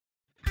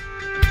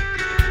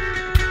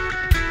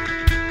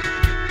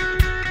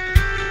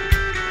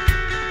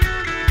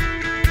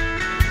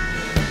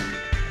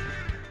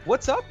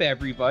What's up,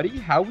 everybody?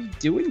 How we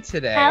doing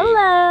today?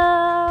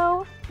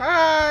 Hello.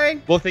 Hi.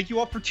 Well, thank you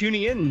all for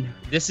tuning in.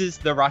 This is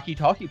the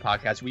Talkie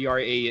podcast. We are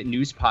a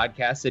news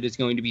podcast that is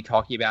going to be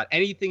talking about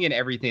anything and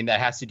everything that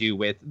has to do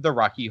with the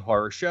Rocky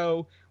Horror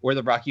Show or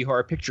the Rocky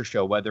Horror Picture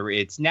Show, whether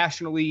it's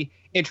nationally,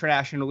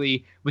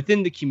 internationally,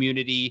 within the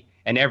community,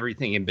 and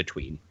everything in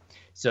between.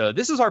 So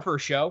this is our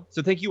first show,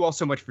 so thank you all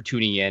so much for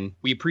tuning in.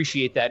 We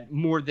appreciate that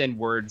more than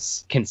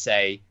words can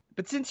say.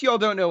 But since y'all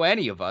don't know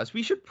any of us,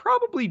 we should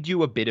probably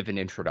do a bit of an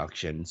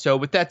introduction. So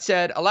with that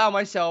said, allow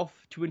myself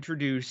to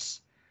introduce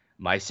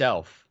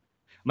myself.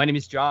 My name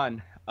is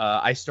John.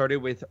 I started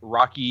with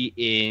Rocky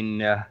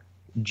in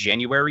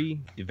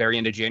January, the very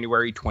end of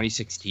January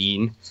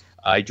 2016.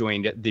 I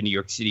joined the New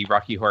York City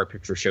Rocky Horror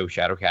Picture Show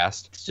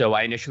Shadowcast. So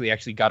I initially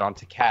actually got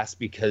onto cast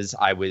because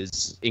I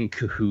was in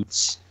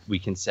cahoots, we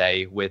can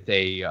say, with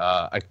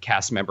a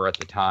cast member at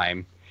the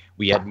time.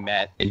 We had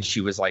met, and she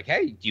was like,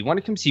 hey, do you want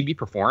to come see me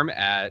perform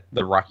at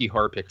the Rocky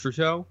Horror Picture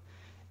Show?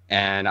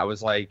 And I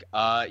was like,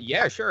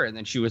 yeah, sure. And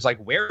then she was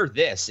like, wear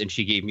this. And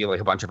she gave me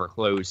like a bunch of her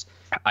clothes.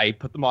 I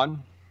put them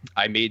on.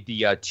 I made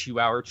the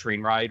 2-hour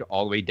train ride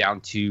all the way down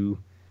to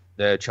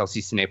the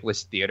Chelsea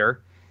Cinepolis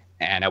Theater.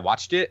 And I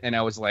watched it, and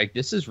I was like,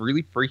 this is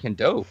really freaking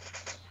dope.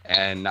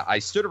 And I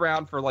stood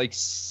around for like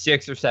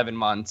 6 or 7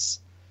 months,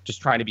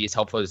 just trying to be as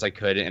helpful as I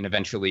could. And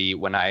eventually,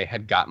 when I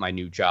had got my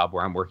new job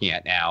where I'm working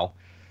at now,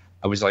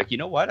 I was like, you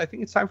know what? I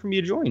think it's time for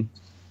me to join.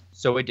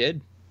 So I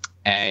did.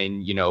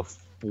 And, you know,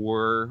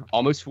 for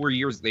almost 4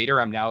 years later,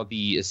 I'm now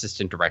the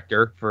assistant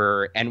director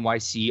for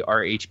NYC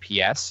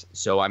RHPS.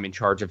 So I'm in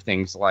charge of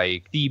things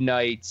like theme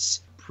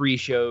nights,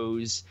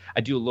 pre-shows. I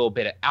do a little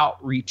bit of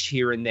outreach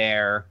here and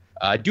there.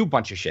 Do a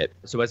bunch of shit.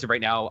 So as of right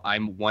now,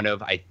 I'm one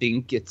of, I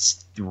think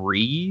it's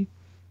 3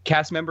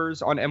 cast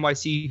members on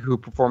NYC who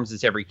performs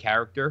as every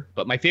character.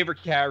 But my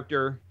favorite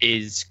character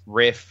is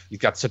Riff. He's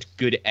got such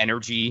good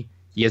energy.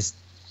 He has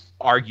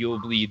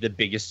arguably the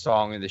biggest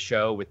song in the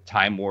show with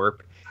Time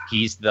Warp.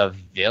 He's the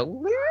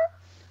villain?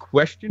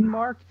 Question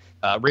mark.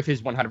 Riff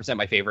is 100%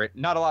 my favorite.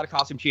 Not a lot of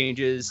costume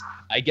changes.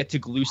 I get to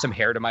glue some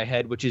hair to my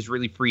head, which is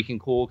really freaking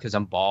cool because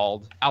I'm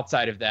bald.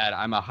 Outside of that,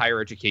 I'm a higher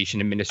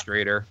education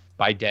administrator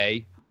by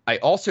day. I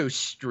also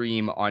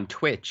stream on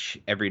Twitch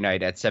every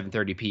night at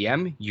 7:30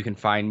 p.m. You can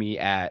find me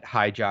at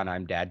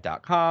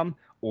hijohnimdad.com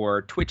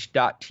or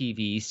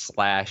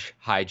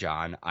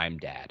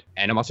twitch.tv/hijohnimdad.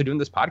 And I'm also doing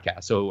this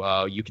podcast,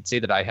 so you could say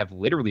that I have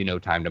literally no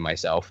time to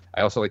myself.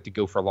 I also like to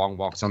go for long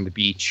walks on the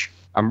beach.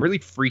 I'm really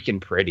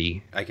freaking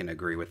pretty. I can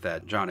agree with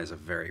that. John is a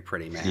very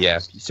pretty man. Yeah,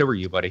 so are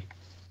you, buddy.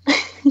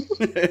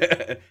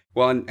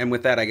 Well, and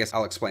with that, I guess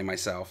I'll explain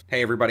myself.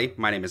 Hey, everybody.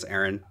 My name is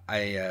Aaron.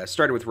 I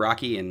started with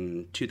Rocky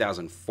in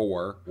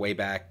 2004, way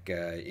back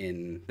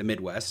in the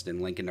Midwest in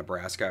Lincoln,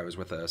 Nebraska. I was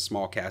with a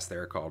small cast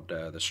there called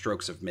The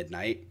Strokes of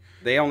Midnight.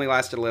 They only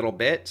lasted a little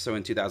bit, so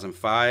in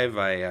 2005,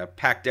 I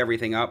packed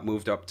everything up,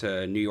 moved up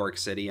to New York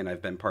City, and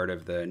I've been part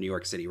of the New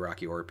York City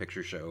Rocky Horror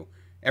Picture Show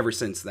ever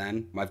since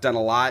then. I've done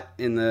a lot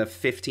in the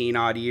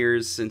 15-odd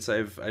years since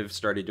I've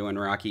started doing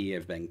Rocky.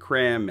 I've been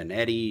Krim and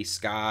Eddie,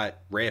 Scott,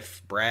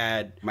 Riff,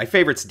 Brad. My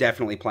favorite's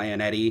definitely playing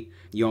Eddie.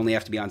 You only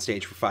have to be on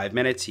stage for 5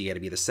 minutes. You got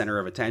to be the center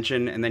of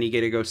attention, and then you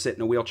get to go sit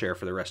in a wheelchair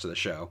for the rest of the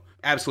show.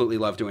 Absolutely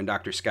love doing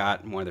Dr. Scott.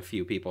 I'm one of the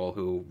few people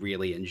who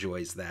really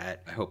enjoys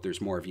that. I hope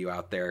there's more of you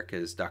out there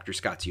because Dr.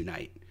 Scott's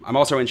unite. I'm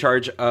also in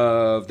charge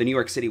of the New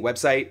York City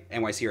website,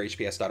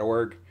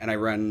 nycrhps.org, and I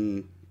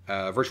run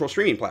virtual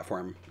streaming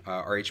platform,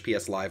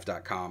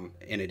 rhpslive.com,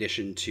 in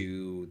addition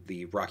to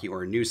the Rocky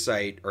Horror News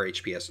site,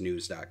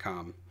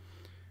 rhpsnews.com.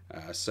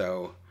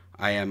 So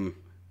I am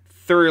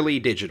thoroughly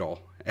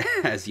digital,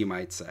 as you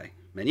might say.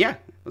 And yeah,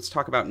 let's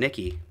talk about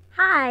Nicki.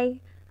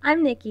 Hi,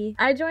 I'm Nicki.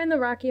 I joined the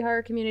Rocky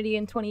Horror community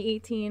in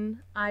 2018.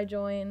 I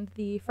joined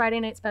the Friday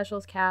Night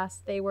Specials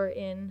cast. They were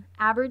in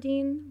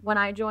Aberdeen when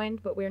I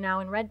joined, but we're now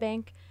in Red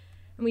Bank,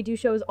 and we do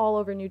shows all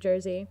over New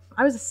Jersey.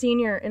 I was a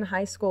senior in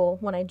high school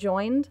when I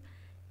joined,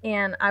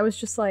 and I was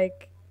just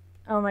like,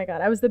 oh my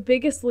God, I was the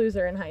biggest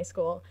loser in high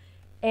school.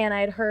 And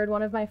I had heard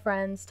one of my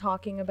friends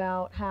talking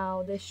about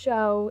how this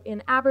show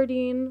in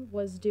Aberdeen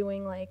was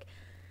doing like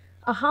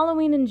a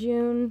Halloween in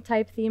June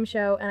type theme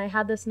show. And I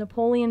had this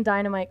Napoleon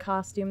Dynamite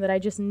costume that I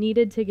just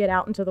needed to get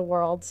out into the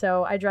world.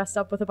 So I dressed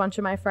up with a bunch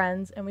of my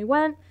friends and we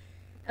went.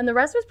 And the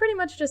rest was pretty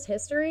much just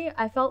history.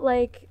 I felt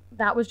like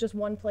that was just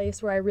one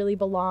place where I really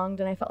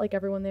belonged. And I felt like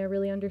everyone there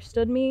really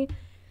understood me.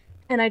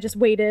 And I just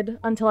waited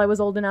until I was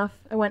old enough.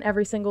 I went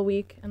every single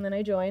week, and then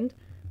I joined.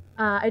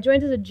 I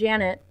joined as a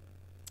Janet,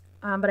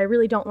 but I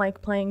really don't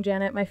like playing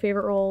Janet. My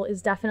favorite role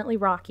is definitely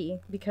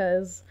Rocky,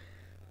 because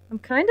I'm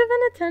kind of an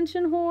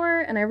attention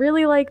whore, and I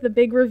really like the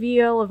big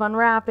reveal of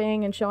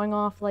unwrapping and showing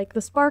off like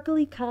the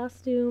sparkly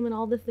costume and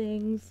all the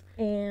things.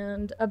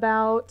 And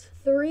about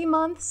 3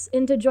 months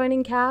into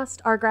joining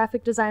cast, our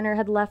graphic designer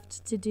had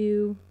left to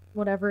do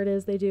whatever it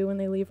is they do when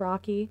they leave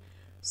Rocky.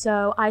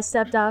 So I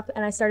stepped up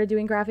and I started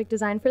doing graphic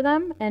design for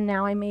them, and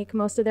now I make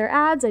most of their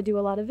ads. I do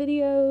a lot of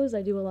videos,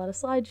 I do a lot of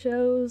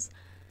slideshows,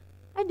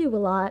 I do a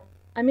lot.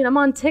 I mean, I'm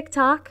on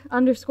TikTok,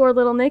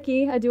 _Little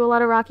Nicki. I do a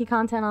lot of Rocky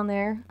content on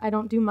there. I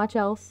don't do much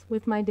else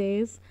with my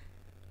days.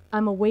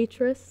 I'm a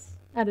waitress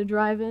at a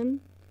drive-in.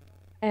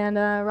 And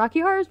Rocky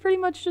Horror is pretty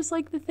much just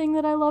like the thing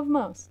that I love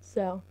most.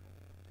 So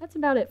that's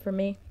about it for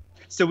me.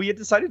 So we had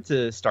decided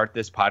to start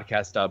this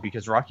podcast up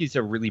because Rocky's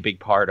a really big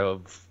part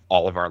of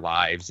all of our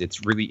lives.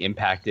 It's really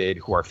impacted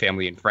who our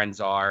family and friends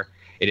are.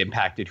 It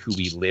impacted who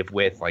we live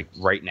with. Like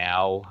right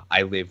now,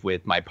 I live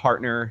with my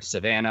partner,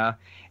 Savannah,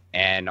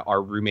 and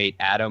our roommate,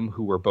 Adam,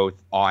 who were both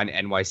on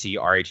NYC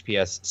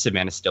RHPS.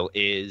 Savannah still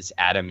is.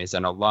 Adam is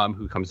an alum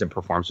who comes and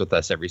performs with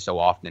us every so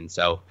often.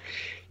 So,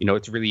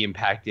 it's really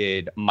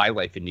impacted my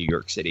life in New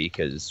York City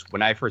because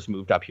when I first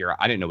moved up here,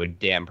 I didn't know a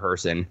damn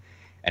person.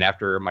 And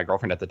after my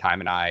girlfriend at the time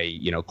and I,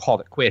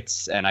 called it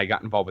quits and I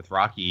got involved with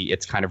Rocky,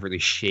 it's kind of really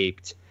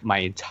shaped my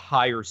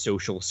entire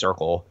social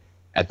circle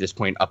at this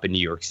point up in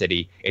New York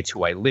City. It's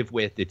who I live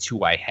with. It's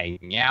who I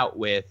hang out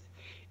with.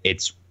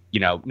 It's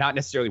not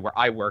necessarily where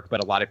I work,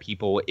 but a lot of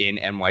people in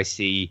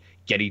NYC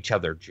get each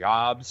other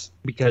jobs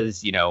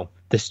because,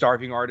 the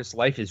starving artist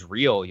life is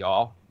real,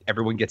 y'all.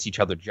 Everyone gets each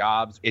other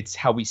jobs. It's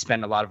how we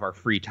spend a lot of our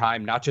free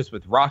time, not just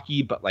with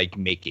Rocky, but like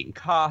making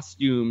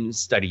costumes,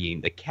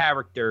 studying the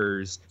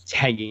characters,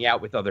 hanging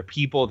out with other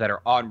people that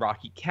are on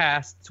Rocky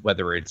casts,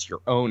 whether it's your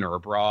own or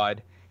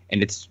abroad.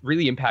 And it's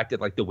really impacted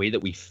like the way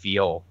that we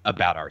feel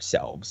about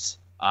ourselves.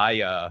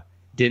 I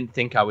didn't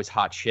think I was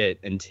hot shit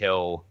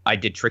until I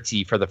did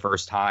Trixie for the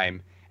first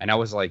time. And I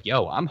was like,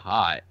 yo, I'm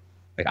hot.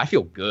 Like, I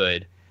feel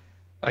good.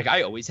 Like,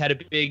 I always had a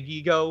big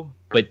ego,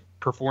 but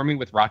performing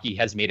with Rocky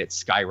has made it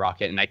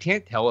skyrocket. And I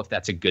can't tell if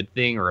that's a good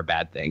thing or a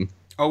bad thing.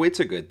 Oh, it's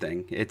a good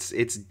thing. It's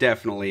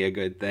definitely a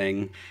good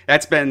thing.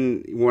 That's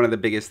been one of the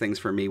biggest things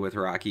for me with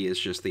Rocky is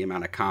just the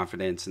amount of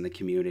confidence in the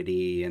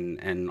community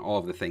and all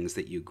of the things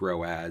that you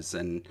grow as.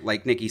 And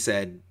like Nicki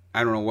said,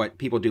 I don't know what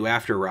people do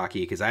after Rocky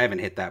because I haven't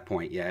hit that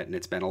point yet, and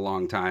it's been a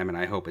long time, and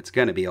I hope it's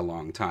going to be a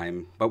long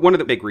time. But one of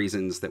the big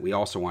reasons that we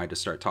also wanted to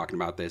start talking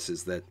about this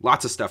is that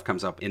lots of stuff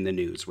comes up in the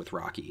news with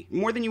Rocky,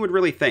 more than you would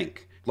really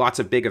think. Lots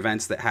of big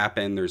events that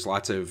happen. There's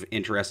lots of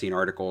interesting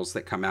articles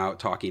that come out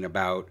talking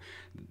about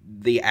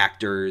the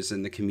actors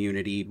and the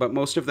community, but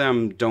most of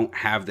them don't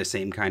have the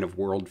same kind of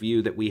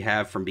worldview that we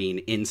have from being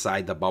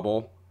inside the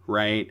bubble.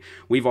 Right?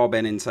 We've all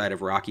been inside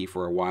of Rocky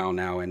for a while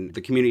now, and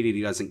the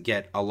community doesn't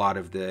get a lot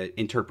of the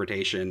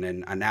interpretation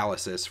and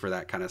analysis for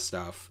that kind of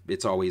stuff.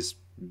 It's always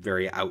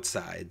very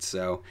outside.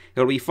 So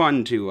it'll be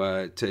fun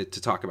to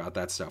talk about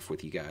that stuff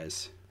with you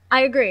guys.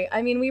 I agree.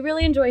 I mean, we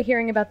really enjoy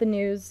hearing about the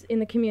news in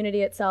the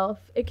community itself.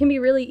 It can be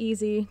really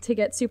easy to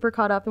get super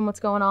caught up in what's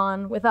going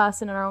on with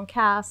us and in our own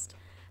cast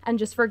and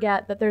just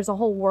forget that there's a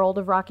whole world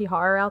of Rocky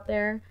Horror out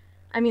there.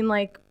 I mean,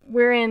 like,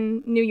 we're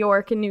in New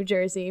York and New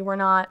Jersey. We're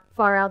not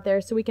far out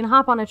there, so we can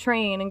hop on a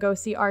train and go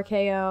see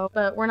RKO,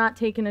 but we're not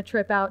taking a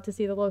trip out to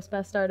see the Los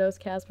Bastardos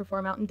cast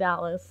perform out in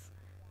Dallas.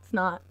 It's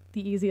not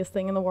the easiest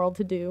thing in the world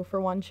to do for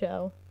one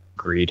show.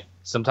 Agreed.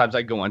 Sometimes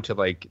I go onto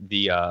like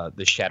the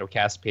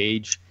Shadowcast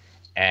page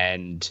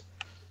and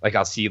like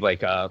I'll see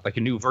like a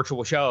new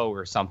virtual show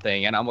or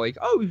something, and I'm like,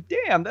 oh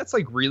damn, that's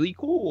like really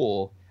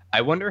cool. I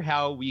wonder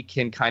how we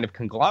can kind of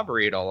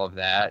conglomerate all of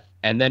that,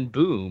 and then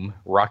boom,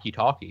 Rocky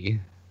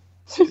Talkie.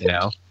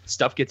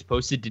 Stuff gets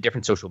posted to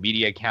different social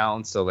media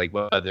accounts. So like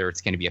whether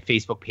it's going to be a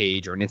Facebook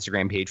page or an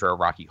Instagram page or a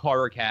Rocky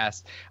Horror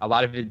Cast, a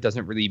lot of it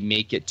doesn't really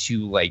make it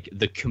to like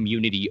the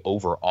community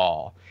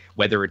overall,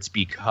 whether it's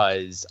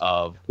because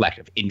of lack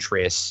of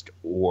interest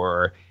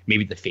or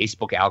maybe the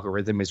Facebook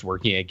algorithm is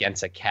working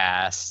against a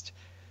cast.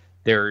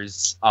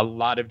 There's a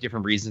lot of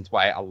different reasons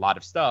why a lot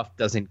of stuff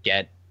doesn't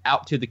get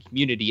out to the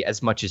community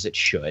as much as it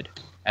should.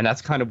 And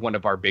that's kind of one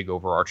of our big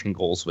overarching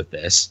goals with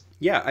this.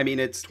 Yeah, I mean,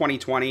 it's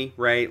 2020,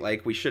 right?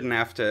 Like, we shouldn't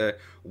have to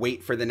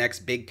wait for the next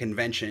big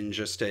convention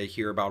just to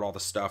hear about all the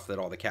stuff that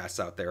all the casts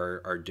out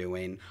there are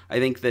doing. I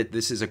think that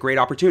this is a great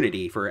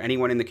opportunity for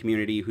anyone in the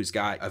community who's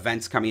got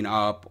events coming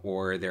up,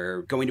 or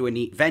they're going to a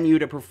neat venue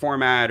to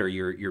perform at, or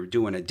you're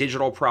doing a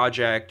digital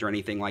project or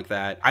anything like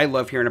that. I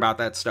love hearing about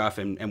that stuff,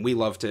 and we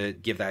love to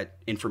give that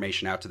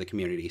information out to the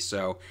community.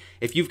 So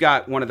if you've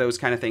got one of those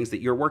kind of things that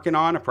you're working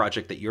on, a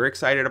project that you're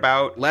excited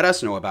about, let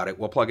us know about it.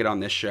 We'll plug it on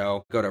this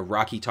show. Go to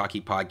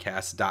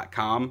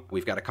rockytalkiepodcast.com.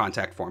 We've got a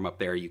contact form up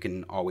there. You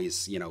can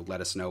always,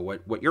 let us know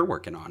what you're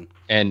working on.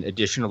 And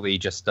additionally,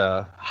 just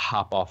to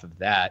hop off of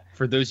that,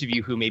 for those of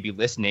you who may be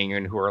listening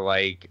and who are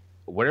like,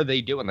 what are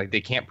they doing? Like,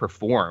 they can't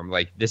perform.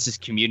 Like, this is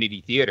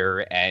community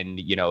theater. And,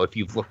 if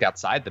you've looked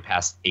outside the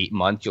past 8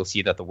 months, you'll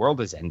see that the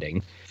world is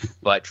ending.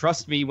 But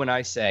trust me when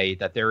I say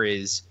that there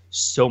is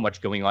so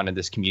much going on in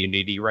this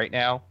community right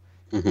now,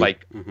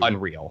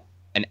 unreal.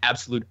 An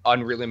absolute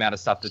unreal amount of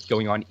stuff that's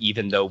going on,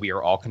 even though we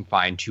are all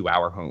confined to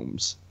our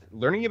homes.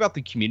 Learning about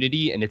the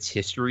community and its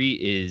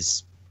history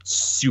is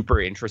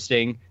super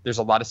interesting. There's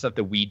a lot of stuff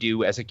that we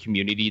do as a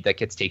community that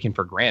gets taken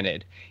for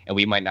granted, and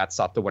we might not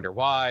stop to wonder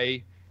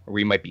why, or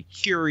we might be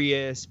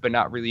curious but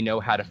not really know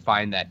how to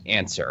find that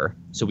answer.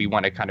 So we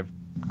want to kind of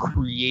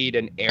create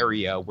an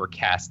area where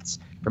casts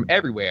from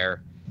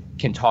everywhere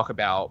can talk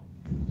about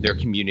their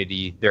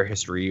community, their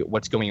history,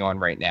 what's going on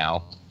right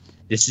now.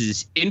 This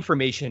is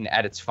information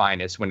at its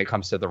finest when it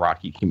comes to the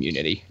Rocky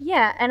community.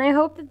 Yeah, and I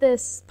hope that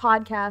this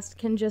podcast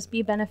can just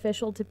be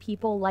beneficial to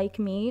people like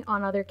me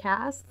on other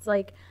casts.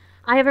 Like,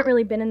 I haven't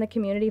really been in the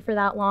community for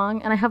that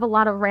long, and I have a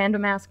lot of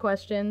random ass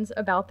questions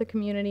about the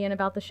community and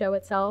about the show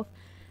itself.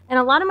 And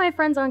a lot of my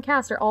friends on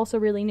cast are also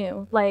really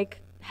new. Like,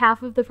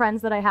 half of the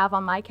friends that I have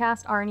on my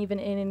cast aren't even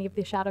in any of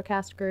the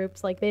Shadowcast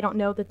groups. Like, they don't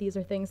know that these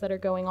are things that are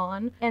going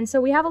on. And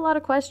so we have a lot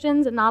of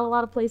questions and not a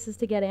lot of places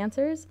to get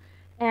answers.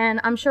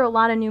 And I'm sure a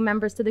lot of new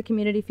members to the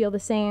community feel the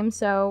same.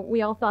 So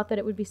we all thought that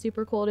it would be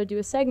super cool to do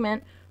a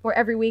segment where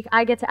every week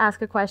I get to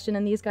ask a question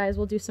and these guys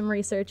will do some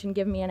research and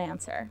give me an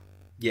answer.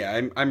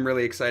 Yeah, I'm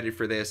really excited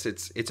for this.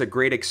 It's a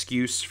great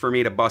excuse for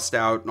me to bust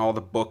out all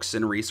the books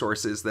and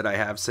resources that I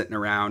have sitting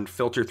around,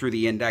 filter through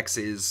the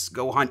indexes,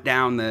 go hunt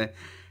down the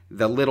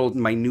little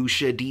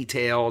minutia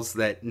details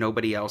that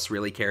nobody else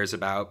really cares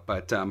about.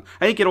 But I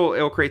think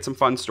it'll create some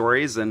fun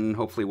stories, and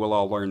hopefully we'll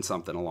all learn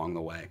something along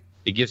the way.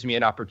 It gives me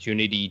an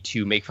opportunity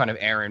to make fun of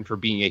Aaron for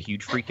being a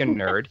huge freaking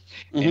nerd.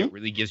 And it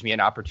really gives me an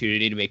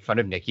opportunity to make fun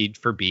of Nicki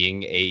for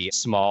being a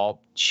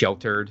small,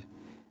 sheltered,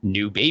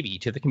 new baby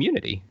to the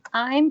community.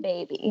 I'm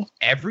baby.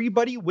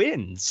 Everybody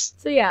wins.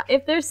 So yeah,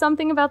 if there's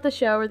something about the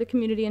show or the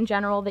community in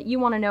general that you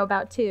want to know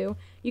about too,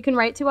 you can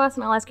write to us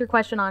and I'll ask your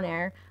question on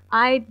air.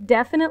 I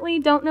definitely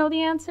don't know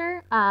the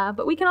answer,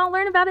 but we can all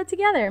learn about it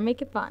together and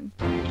make it fun.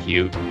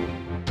 Cute.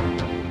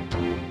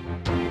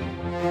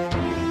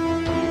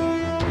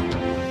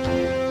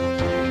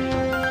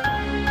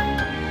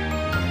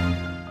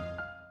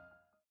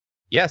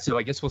 Yeah, so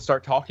I guess we'll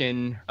start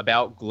talking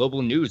about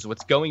global news.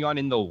 What's going on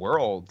in the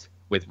world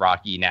with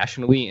Rocky,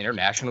 nationally,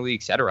 internationally,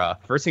 etc.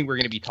 First thing we're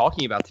going to be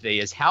talking about today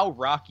is how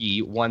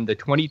Rocky won the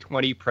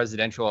 2020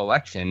 presidential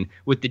election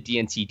with the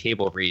DNC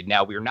table read.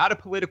 Now, we're not a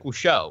political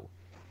show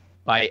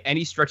by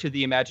any stretch of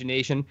the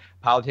imagination.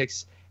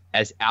 Politics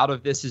as out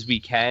of this as we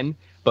can.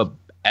 But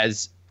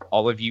as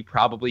all of you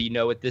probably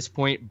know at this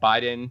point,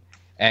 Biden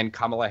and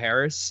Kamala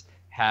Harris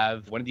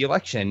have won the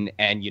election.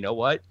 And you know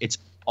what? It's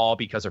all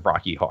because of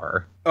Rocky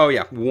Horror. Oh,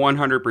 yeah,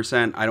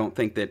 100%. I don't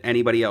think that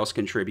anybody else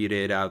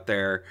contributed out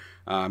there.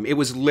 It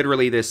was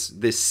literally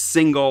this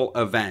single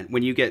event.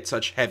 When you get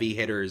such heavy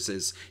hitters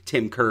as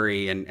Tim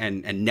Curry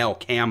and Nell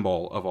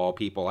Campbell, of all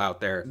people out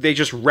there, they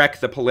just wreck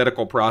the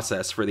political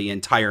process for the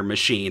entire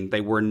machine.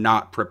 They were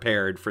not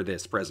prepared for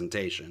this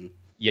presentation.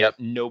 Yep,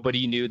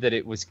 nobody knew that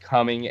it was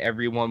coming.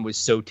 Everyone was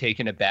so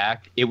taken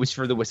aback. It was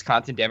for the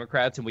Wisconsin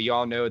Democrats, and we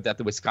all know that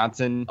the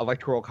Wisconsin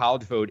Electoral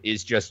College vote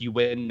is just, you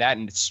win that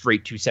and it's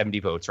straight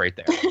 270 votes right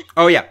there.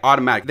 Oh yeah,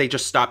 automatic. They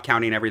just stopped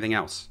counting everything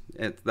else.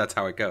 That's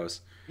how it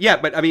goes. Yeah,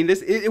 but I mean,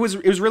 it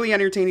was really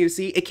entertaining to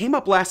see. It came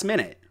up last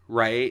minute,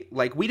 right?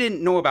 Like, we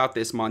didn't know about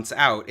this months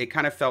out. It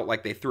kind of felt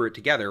like they threw it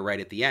together right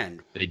at the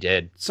end. They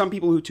did. Some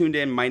people who tuned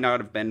in might not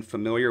have been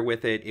familiar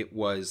with it. It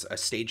was a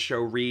stage show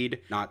read,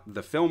 not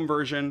the film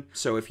version.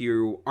 So if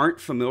you aren't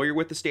familiar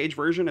with the stage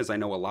version, as I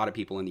know a lot of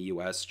people in the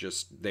US,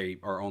 just they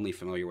are only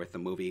familiar with the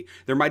movie,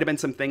 there might have been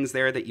some things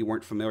there that you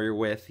weren't familiar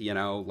with, you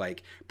know,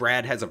 like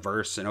Brad has a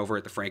verse and over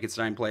at the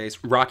Frankenstein place,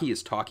 Rocky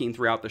is talking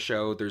throughout the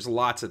show. There's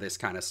lots of this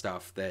kind of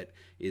stuff that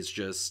is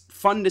just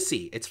fun to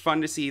see. It's fun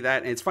to see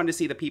that, and it's fun to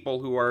see the people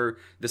who are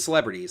the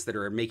celebrities that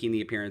are making the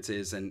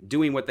appearances and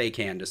doing what they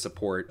can to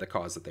support the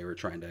cause that they were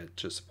trying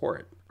to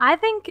support. I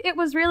think it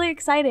was really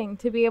exciting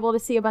to be able to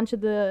see a bunch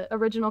of the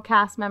original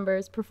cast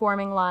members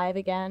performing live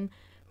again.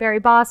 Barry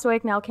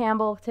Bostwick, Nell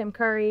Campbell, Tim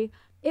Curry.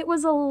 It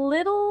was a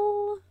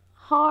little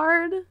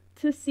hard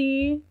to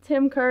see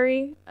Tim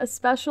Curry,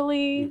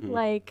 especially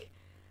like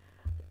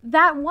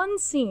that one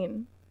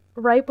scene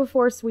right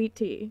before Sweet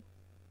Tea.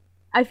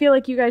 I feel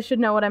like you guys should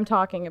know what I'm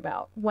talking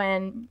about.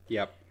 When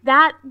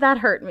that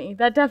hurt me.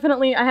 That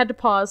definitely, I had to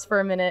pause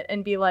for a minute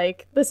and be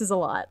like, this is a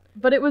lot.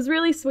 But it was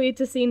really sweet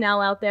to see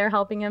Nell out there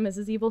helping him as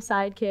his evil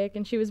sidekick,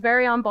 and she was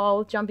very on ball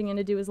with jumping in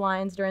to do his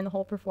lines during the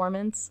whole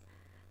performance.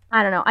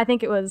 I don't know. I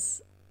think it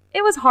was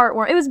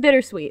heartwarming. It was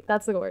bittersweet.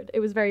 That's the word. It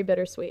was very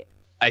bittersweet.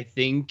 I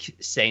think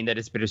saying that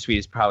it's bittersweet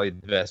is probably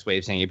the best way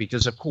of saying it,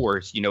 because of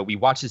course, you know, we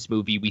watch this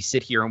movie, we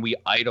sit here and we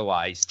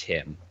idolized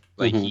him.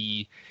 Like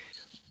he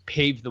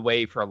paved the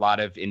way for a lot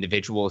of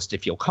individuals to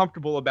feel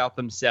comfortable about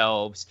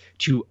themselves,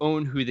 to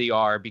own who they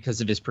are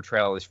because of his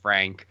portrayal as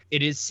Frank.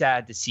 It is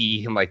sad to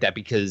see him like that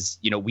because,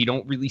 you know, we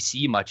don't really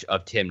see much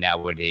of Tim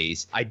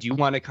nowadays. I do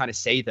want to kind of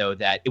say, though,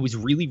 that it was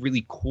really,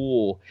 really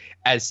cool,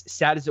 as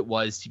sad as it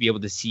was to be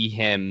able to see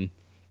him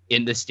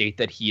in the state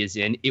that he is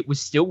in. It was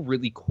still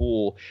really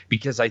cool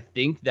because I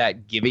think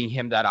that giving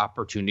him that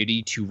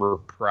opportunity to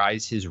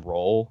reprise his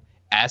role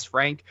as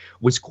Frank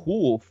was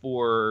cool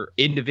for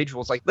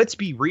individuals. Like, let's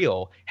be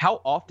real.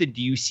 How often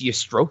do you see a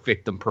stroke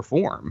victim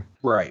perform?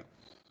 Right.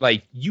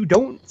 Like, you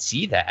don't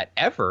see that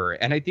ever.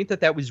 And I think that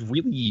that was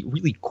really,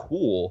 really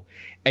cool.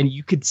 And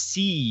you could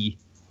see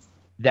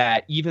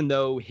that even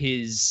though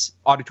his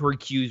auditory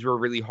cues were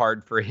really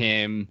hard for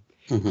him,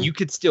 you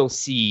could still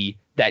see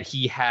that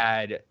he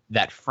had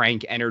that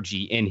Frank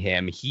energy in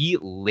him. He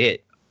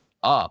lit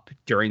up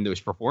during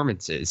those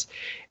performances.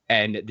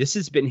 And this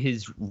has been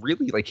his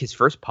really like his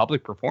first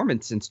public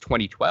performance since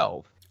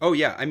 2012. Oh,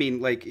 yeah. I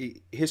mean, like,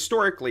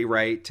 historically,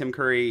 right, Tim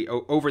Curry,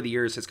 over the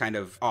years, has kind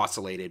of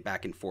oscillated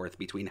back and forth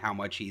between how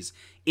much he's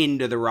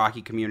into the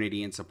Rocky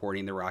community and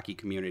supporting the Rocky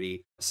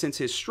community. Since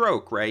his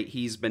stroke, right,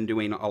 he's been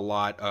doing a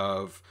lot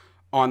of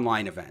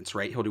online events,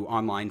 right? He'll do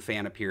online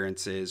fan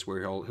appearances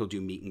where he'll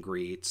do meet and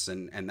greets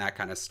and that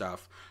kind of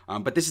stuff.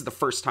 But this is the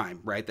first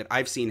time, right, that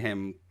I've seen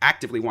him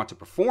actively want to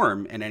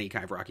perform in any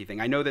kind of Rocky thing.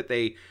 I know that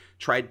they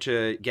tried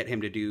to get him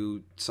to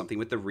do something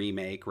with the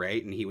remake,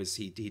 right? And he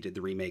did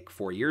the remake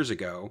 4 years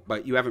ago,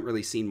 but you haven't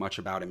really seen much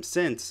about him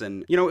since.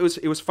 And, you know,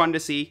 it was fun to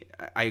see.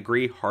 I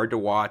agree, hard to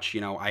watch. You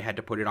know, I had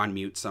to put it on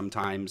mute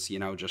sometimes, you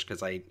know, just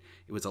because it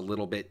was a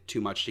little bit too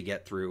much to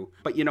get through.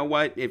 But you know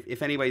what?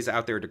 If anybody's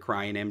out there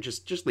decrying him,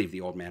 just leave the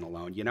old man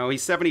alone. You know,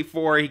 he's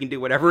 74. He can do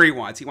whatever he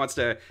wants. He wants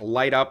to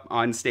light up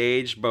on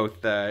stage,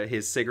 both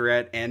his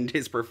cigarette and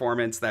his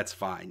performance. That's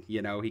fine.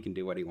 You know, he can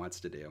do what he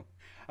wants to do.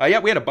 Yeah,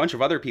 we had a bunch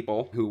of other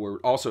people who were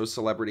also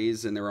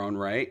celebrities in their own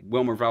right.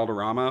 Wilmer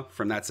Valderrama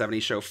from that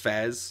 70s show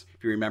Fez.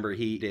 If you remember,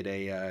 he did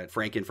a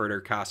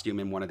Frankenfurter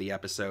costume in one of the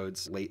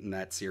episodes late in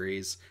that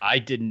series. I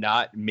did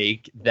not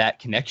make that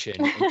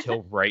connection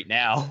until right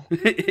now.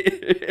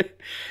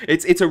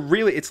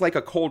 It's like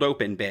a cold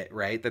open bit,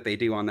 right, that they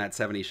do on that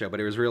 70s show, but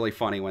it was really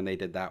funny when they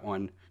did that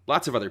one.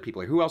 Lots of other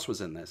people. Who else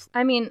was in this?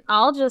 I mean,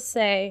 I'll just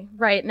say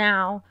right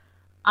now,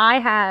 I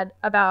had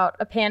about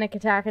a panic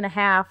attack and a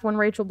half when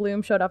Rachel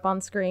Bloom showed up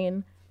on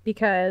screen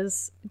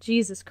because,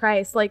 Jesus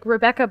Christ, like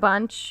Rebecca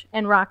Bunch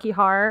and Rocky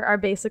Horror are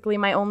basically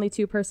my only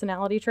two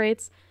personality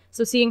traits.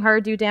 So seeing her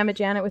do Damn It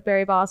Janet with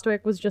Barry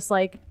Bostwick was just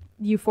like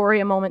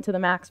euphoria moment to the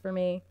max for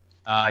me.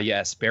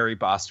 Yes, Barry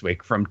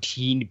Bostwick from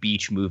Teen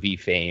Beach Movie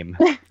fame.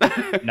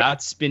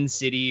 Not Spin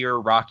City or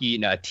Rocky,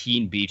 no,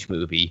 Teen Beach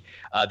Movie.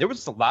 There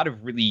was a lot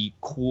of really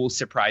cool,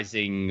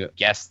 surprising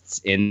guests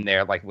in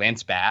there, like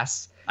Lance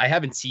Bass. I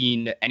haven't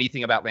seen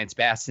anything about Lance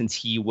Bass since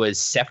he was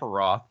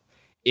Sephiroth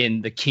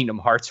in the Kingdom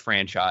Hearts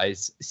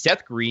franchise.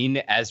 Seth Green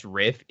as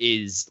Riff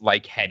is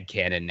like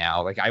headcanon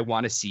now. Like, I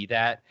want to see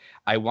that.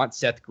 I want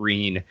Seth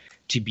Green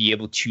to be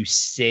able to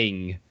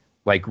sing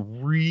like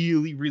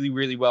really, really,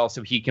 really well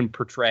so he can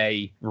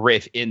portray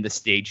Riff in the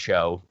stage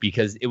show,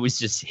 because it was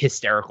just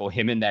hysterical.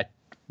 Him in that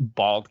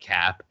bald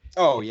cap.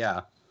 Oh,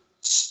 yeah.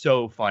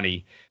 So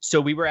funny. So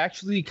we were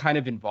actually kind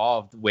of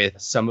involved with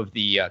some of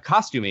the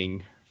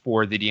costuming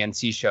for the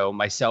DNC show.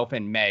 Myself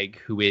and Meg,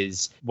 who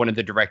is one of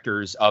the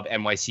directors of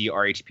NYC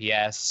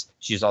RHPS.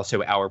 She's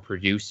also our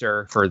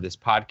producer for this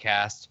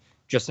podcast.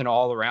 Just an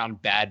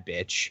all-around bad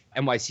bitch.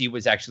 NYC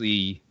was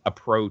actually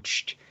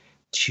approached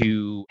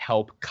to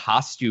help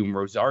costume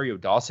Rosario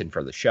Dawson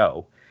for the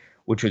show,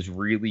 which was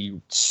really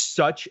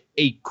such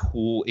a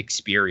cool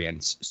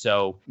experience.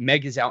 So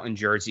Meg is out in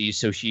Jersey,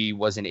 so she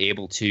wasn't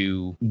able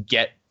to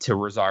get to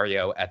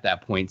Rosario at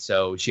that point.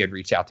 So she had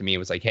reached out to me and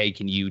was like, hey,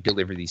 can you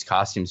deliver these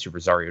costumes to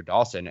Rosario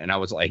Dawson? And I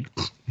was like,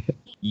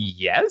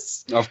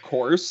 yes, of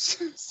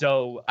course.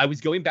 So I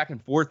was going back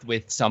and forth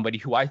with somebody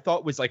who I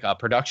thought was like a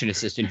production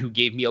assistant who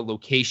gave me a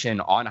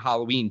location on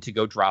Halloween to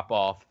go drop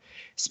off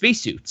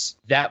spacesuits.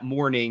 That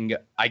morning,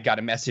 I got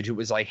a message. It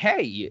was like,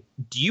 hey,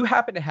 do you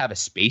happen to have a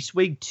space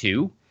wig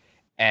too?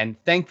 And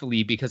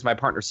thankfully, because my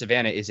partner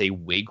Savannah is a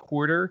wig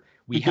hoarder,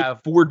 we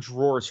have 4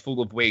 drawers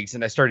full of wigs.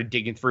 And I started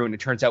digging through, and it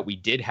turns out we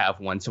did have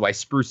one. So I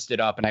spruced it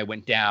up and I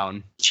went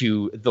down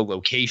to the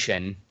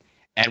location.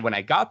 And when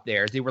I got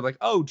there, they were like,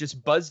 oh,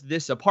 just buzz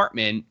this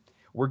apartment.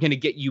 We're going to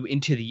get you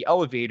into the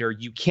elevator.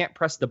 You can't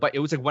press the button. It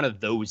was like one of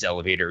those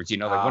elevators, you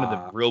know, like one of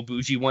the real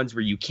bougie ones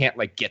where you can't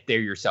like get there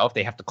yourself.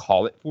 They have to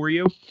call it for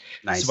you.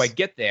 Nice. So I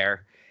get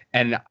there,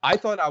 and I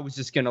thought I was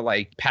just going to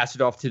like pass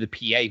it off to the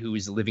PA who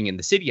was living in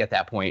the city at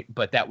that point.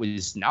 But that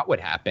was not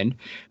what happened.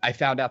 I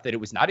found out that it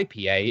was not a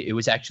PA. It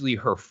was actually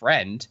her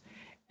friend.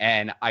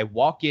 And I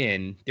walk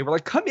in, they were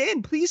like, come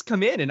in, please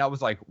come in. And I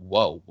was like,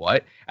 whoa,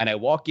 what? And I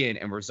walk in,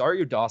 and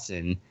Rosario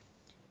Dawson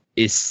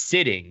is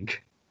sitting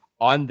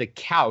on the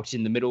couch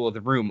in the middle of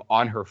the room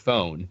on her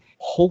phone.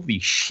 Holy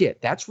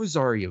shit, that's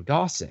Rosario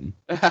Dawson.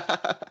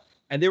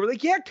 And they were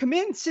like, yeah, come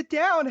in, sit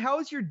down. How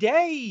was your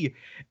day?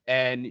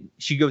 And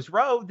she goes,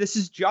 Ro, this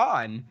is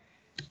John.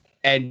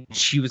 And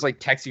she was like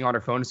texting on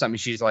her phone or something.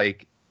 She's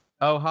like,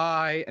 oh,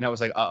 hi. And I was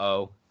like,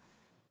 uh-oh.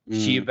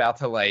 She about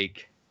to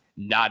like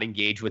not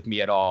engage with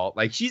me at all.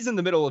 Like, she's in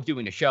the middle of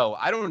doing a show.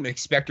 I don't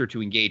expect her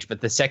to engage. But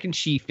the second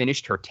she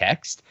finished her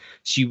text,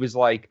 she was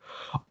like,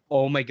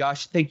 oh my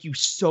gosh, thank you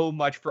so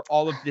much for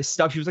all of this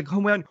stuff. She was like,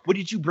 oh man, what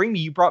did you bring me?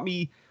 You brought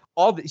me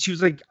all this. She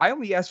was like, I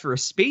only asked for a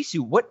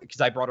spacesuit. What?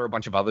 Because I brought her a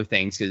bunch of other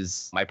things,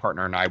 because my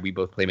partner and I, we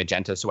both play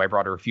magenta. So I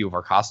brought her a few of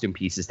our costume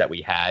pieces that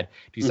we had,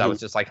 because I was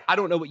just like, I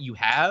don't know what you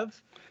have.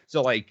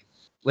 So like,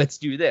 let's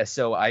do this.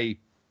 So I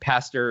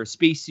passed her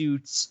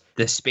spacesuits,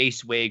 the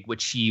space wig,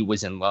 which she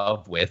was in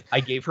love with. I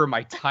gave her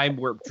my time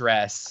warp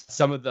dress,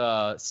 some of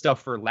the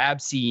stuff for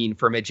lab scene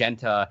for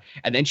Magenta.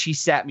 And then she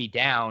sat me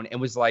down and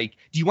was like,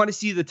 do you want to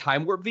see the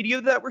time warp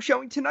video that we're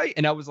showing tonight?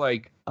 And I was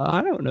like,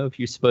 I don't know if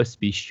you're supposed to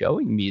be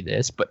showing me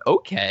this, but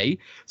okay.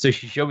 So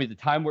she showed me the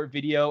time warp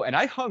video, and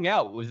I hung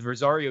out with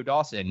Rosario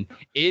Dawson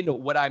in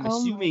what I'm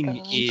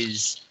assuming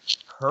is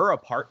her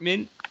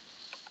apartment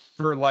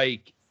for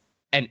like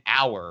an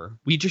hour.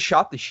 We just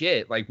shot the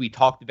shit. Like, we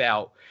talked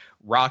about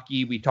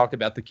Rocky, we talked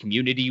about the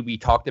community, we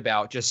talked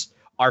about just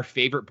our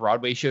favorite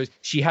Broadway shows.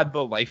 She had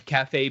the Life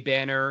Cafe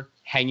banner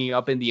hanging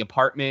up in the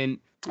apartment.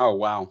 Oh,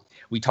 wow.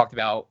 We talked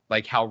about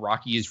like how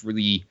Rocky is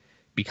really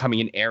becoming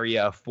an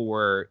area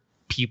for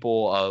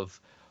people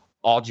of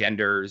all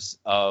genders,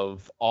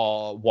 of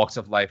all walks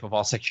of life, of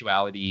all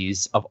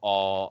sexualities, of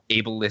all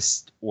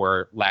ableist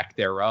or lack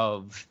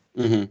thereof.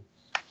 Mm-hmm.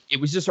 It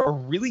was just a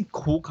really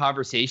cool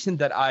conversation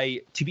that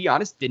I, to be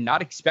honest, did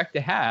not expect to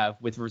have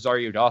with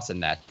Rosario Dawson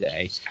that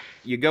day.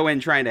 You go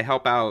in trying to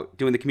help out,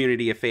 doing the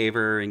community a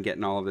favor and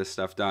getting all of this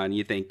stuff done.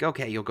 You think,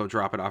 okay, you'll go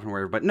drop it off and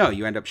whatever. But no,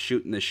 you end up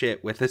shooting the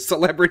shit with a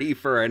celebrity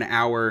for an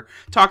hour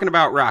talking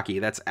about Rocky.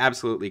 That's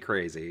absolutely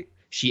crazy.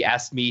 She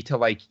asked me to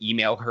like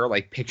email her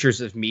like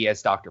pictures of me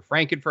as Dr.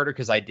 Frankenfurter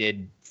because I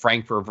did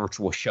Frank for a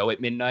virtual show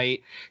at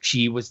midnight.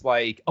 She was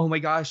like, oh my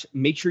gosh,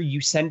 make sure you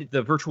send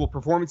the virtual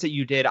performance that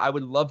you did. I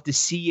would love to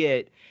see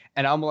it.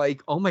 And I'm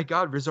like, oh my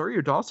God,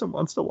 Rosario Dawson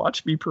wants to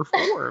watch me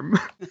perform.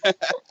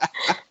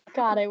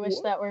 God, I wish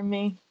that were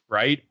me.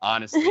 Right?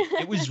 Honestly,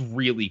 it was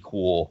really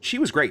cool. She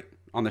was great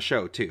on the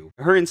show too.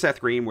 Her and Seth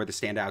Green were the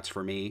standouts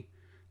for me.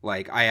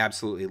 Like, I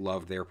absolutely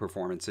loved their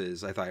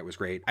performances. I thought it was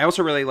great. I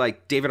also really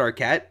like David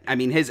Arquette. I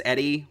mean, his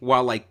Eddie,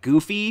 while like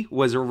goofy,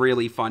 was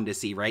really fun to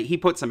see, right? He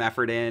put some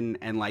effort in,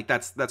 and like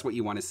that's what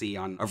you want to see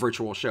on a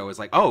virtual show is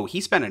like, oh, he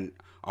spent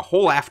a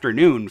whole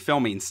afternoon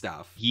filming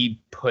stuff.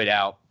 He put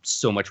out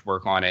so much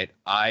work on it.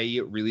 I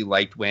really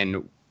liked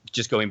when,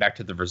 just going back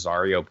to the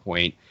Rosario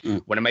point,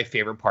 one of my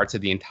favorite parts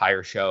of the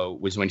entire show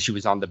was when she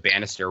was on the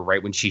banister,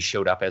 right when she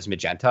showed up as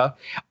Magenta.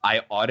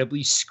 I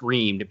audibly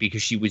screamed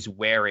because she was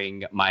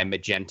wearing my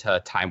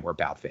Magenta Time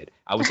Warp outfit.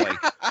 I was like,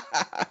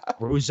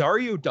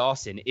 Rosario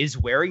Dawson is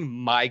wearing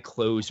my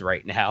clothes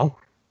right now.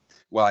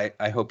 Well,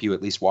 I hope you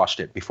at least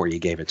washed it before you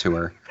gave it to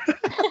her.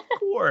 Of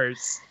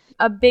course.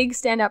 A big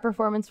standout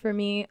performance for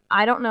me,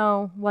 I don't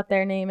know what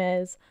their name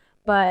is,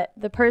 but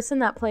the person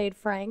that played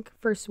Frank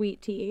for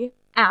Sweet Tea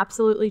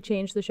absolutely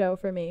changed the show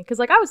for me, because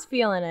like I was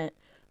feeling it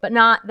but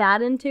not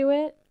that into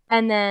it,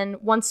 and then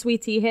once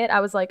Sweet Tea hit, I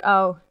was like,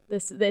 oh,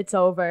 it's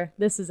over,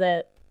 this is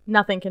it,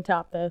 nothing can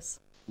top this.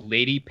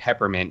 Lady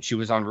Peppermint, she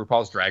was on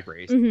RuPaul's Drag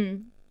Race.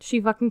 She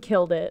fucking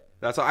killed it.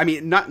 That's all. I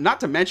mean, not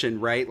to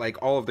mention, right,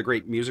 like all of the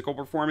great musical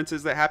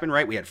performances that happened,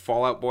 right? We had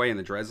Fall Out Boy and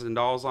the Dresden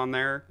Dolls on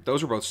there.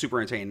 Those were both super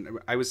entertaining.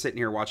 I was sitting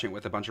here watching it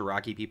with a bunch of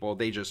Rocky people.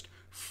 They just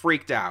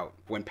freaked out.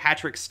 When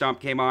Patrick Stump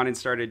came on and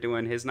started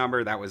doing his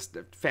number, that was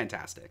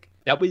fantastic.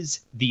 That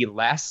was the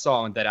last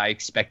song that I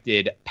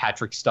expected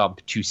Patrick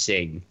Stump to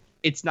sing.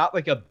 It's not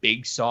like a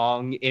big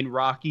song in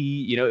Rocky.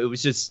 You know,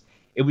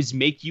 it was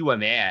Make You a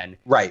Man.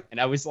 Right. And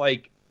I was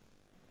like,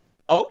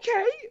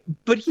 okay,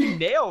 but he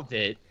nailed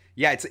it.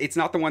 Yeah, it's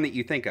not the one that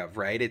you think of,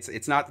 right?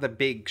 It's not the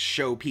big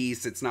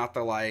showpiece. It's not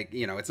the like,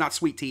 you know, it's not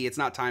Sweet Tea. It's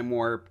not Time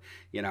Warp,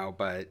 you know,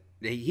 but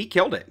he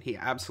killed it. He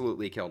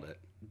absolutely killed it.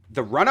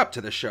 The run up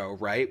to the show,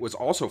 right, was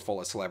also full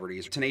of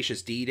celebrities.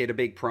 Tenacious D did a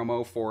big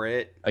promo for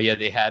it. Oh yeah,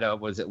 they had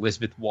was it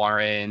Elizabeth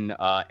Warren,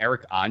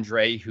 Eric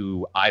Andre,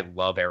 who I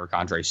love Eric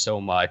Andre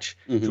so much.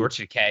 George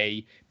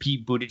Takei,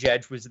 Pete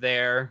Buttigieg was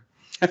there.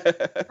 I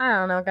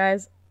don't know,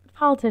 guys.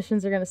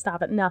 Politicians are gonna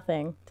stop at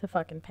nothing to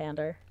fucking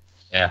pander.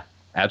 Yeah,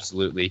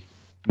 absolutely.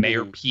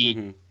 Mayor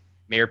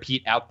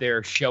Pete out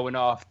there showing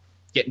off,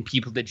 getting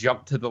people to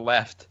jump to the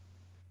left.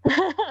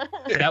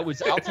 That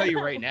was, I'll tell you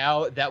right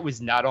now, that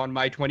was not on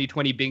my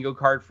 2020 bingo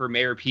card for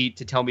Mayor Pete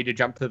to tell me to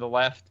jump to the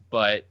left,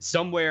 but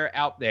somewhere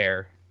out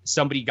there,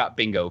 somebody got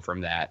bingo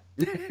from that.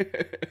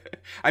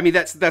 I mean,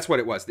 that's what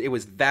it was. It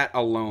was that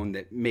alone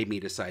that made me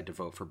decide to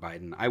vote for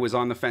Biden. I was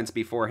on the fence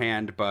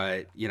beforehand,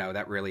 but you know,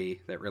 that really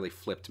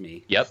flipped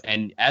me. Yep.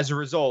 And as a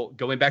result,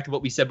 going back to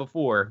what we said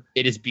before,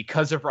 it is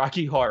because of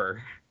Rocky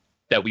Horror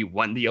that we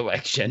won the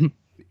election.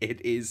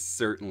 It is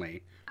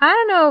certainly. I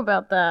don't know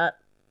about that,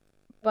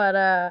 but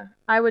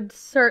I would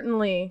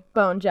certainly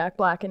bone Jack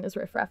Black in his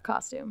Riff Raff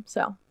costume.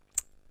 So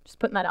just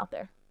putting that out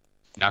there.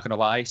 Not gonna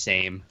lie,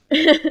 same.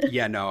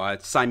 Yeah, no,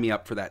 sign me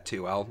up for that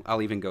too.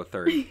 I'll even go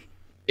third.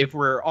 If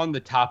we're on the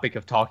topic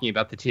of talking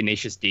about the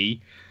Tenacious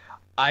D,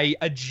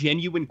 a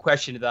genuine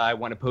question that I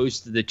want to pose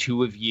to the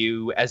two of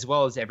you, as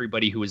well as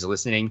everybody who is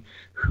listening: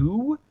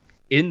 who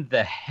in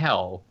the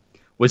hell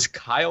was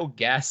Kyle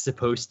Gass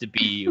supposed to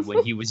be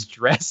when he was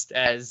dressed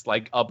as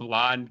like a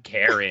blonde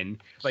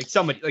Karen? Like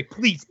somebody, like,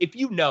 please, if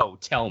you know,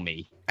 tell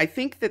me. I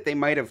think that they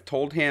might have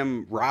told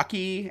him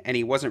Rocky, and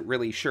he wasn't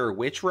really sure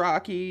which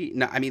Rocky.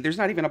 No, I mean, there's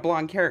not even a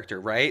blonde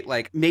character, right?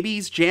 Like, maybe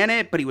he's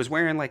Janet, but he was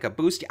wearing like a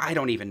boosty. I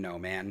don't even know,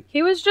 man.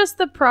 He was just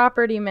the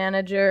property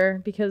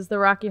manager because the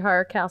Rocky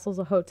Horror Castle's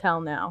a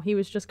hotel now. He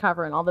was just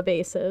covering all the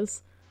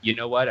bases. You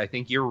know what? I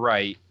think you're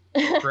right.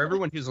 For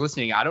everyone who's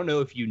listening, I don't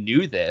know if you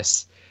knew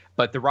this,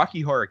 but the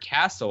Rocky Horror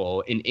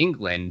Castle in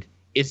England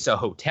is a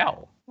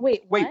hotel.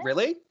 Wait,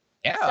 really?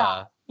 Yeah.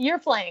 Stop. You're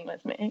playing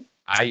with me.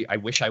 I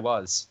wish I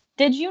was.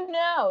 Did you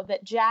know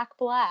that Jack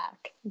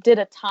Black did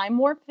a Time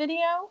Warp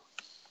video?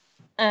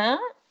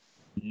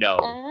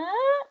 No.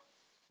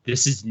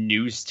 This is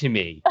news to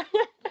me.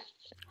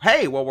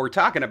 Hey, well, we're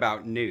talking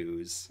about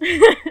news.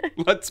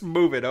 Let's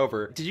move it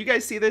over. Did you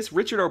guys see this?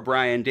 Richard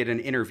O'Brien did an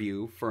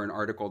interview for an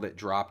article that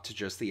dropped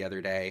just the other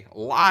day.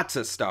 Lots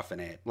of stuff in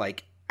it.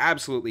 Like,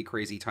 absolutely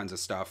crazy tons of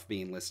stuff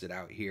being listed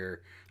out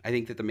here. I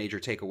think that the major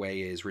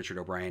takeaway is Richard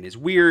O'Brien is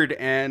weird,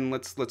 and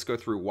let's go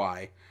through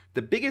why.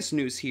 The biggest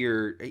news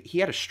here, he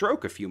had a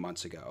stroke a few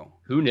months ago.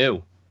 Who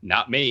knew?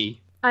 Not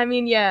me. I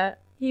mean, yeah.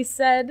 He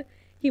said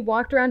he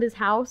walked around his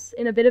house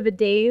in a bit of a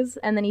daze,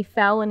 and then he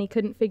fell and he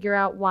couldn't figure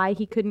out why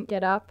he couldn't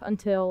get up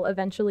until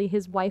eventually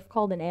his wife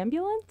called an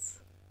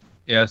ambulance.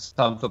 Yeah,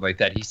 something like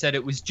that. He said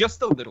it was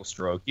just a little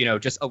stroke,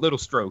 just a little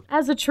stroke.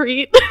 As a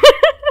treat.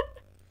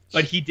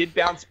 But he did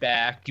bounce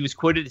back. He was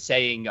quoted as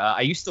saying,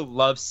 I used to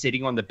love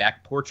sitting on the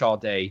back porch all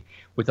day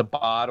with a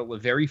bottle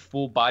of very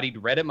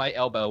full-bodied red at my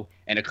elbow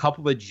and a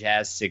couple of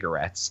Jazz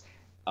cigarettes.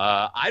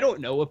 I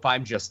don't know if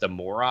I'm just a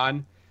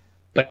moron,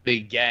 but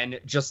again,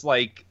 just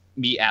like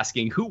me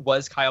asking who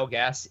was Kyle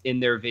Gass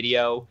in their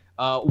video,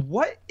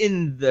 what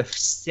in the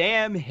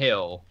Sam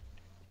Hill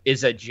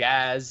is a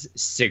Jazz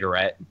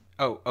cigarette?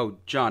 Oh,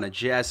 John, a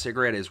Jazz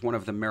cigarette is one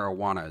of the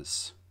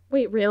marijuanas.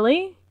 Wait,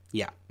 really?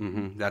 Yeah,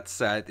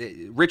 that's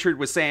Richard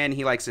was saying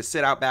he likes to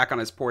sit out back on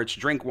his porch,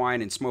 drink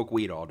wine, and smoke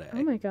weed all day.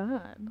 Oh my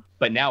god.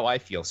 But now I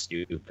feel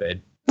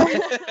stupid.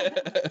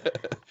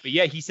 But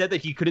yeah, he said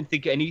that he couldn't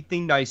think of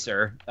anything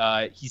nicer.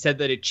 He said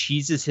that it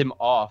cheeses him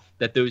off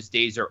that those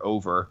days are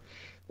over.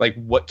 Like,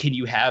 what can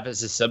you have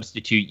as a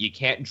substitute? You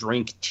can't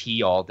drink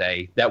tea all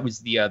day. That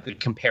was the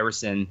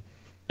comparison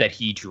that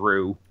he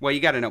drew. Well, you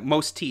got to know,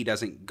 most tea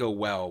doesn't go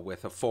well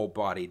with a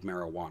full-bodied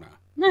marijuana.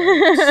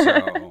 Right?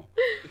 So,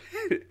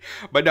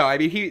 but no, I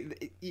mean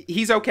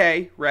he's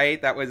okay,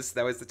 right? That was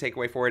the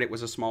takeaway for it. It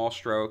was a small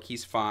stroke.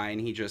 He's fine.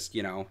 He just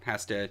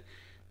has to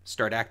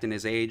start acting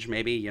his age,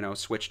 maybe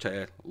switch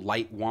to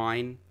light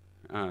wine,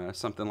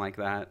 something like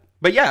that.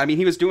 But yeah, I mean,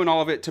 he was doing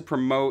all of it to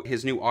promote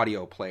his new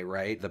audio play,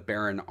 right? The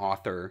Barren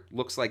Author.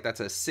 Looks like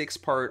that's a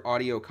 6-part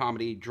audio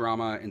comedy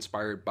drama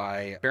inspired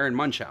by Baron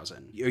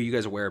Munchausen. Are you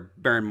guys aware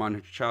of Baron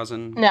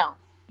Munchausen?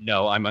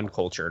 No, I'm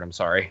uncultured. I'm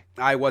sorry.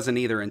 I wasn't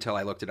either until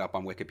I looked it up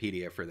on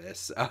Wikipedia for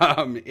this.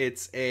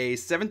 It's a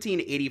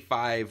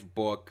 1785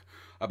 book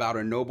about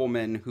a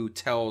nobleman who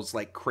tells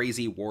like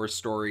crazy war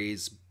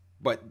stories,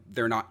 but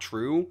they're not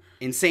true.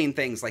 Insane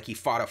things like he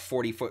fought a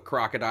 40-foot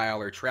crocodile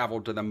or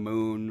traveled to the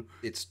moon.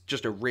 It's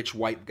just a rich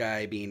white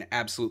guy being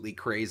absolutely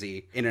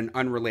crazy in an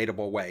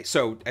unrelatable way.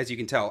 So, as you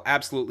can tell,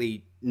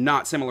 absolutely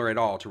not similar at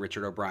all to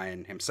Richard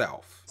O'Brien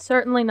himself.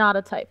 Certainly not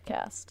a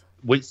typecast.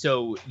 Wait,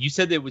 so you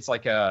said it was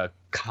like a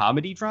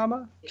comedy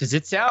drama? Because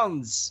it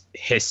sounds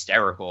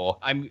hysterical.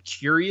 I'm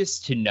curious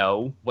to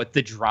know what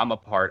the drama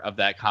part of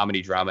that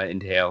comedy drama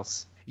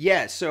entails.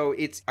 Yeah, so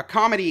it's a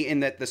comedy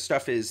in that the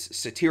stuff is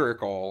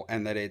satirical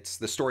and that it's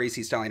the stories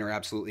he's telling are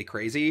absolutely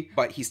crazy,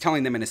 but he's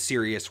telling them in a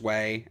serious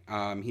way.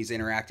 He's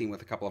interacting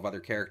with a couple of other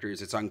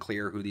characters. It's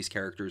unclear who these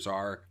characters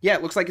are. Yeah,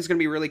 it looks like it's going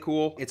to be really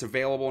cool. It's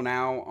available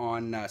now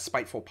on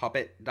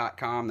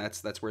spitefulpuppet.com.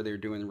 That's where they're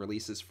doing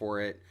releases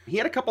for it. He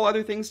had a couple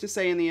other things to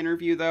say in the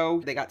interview,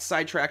 though. They got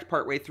sidetracked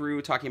partway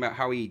through talking about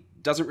how he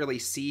doesn't really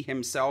see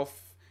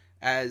himself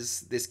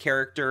as this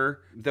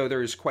character, though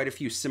there's quite a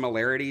few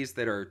similarities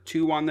that are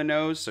too on the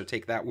nose, so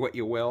take that what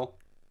you will.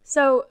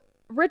 So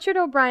Richard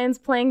O'Brien's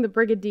playing the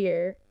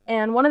Brigadier,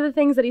 and one of the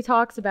things that he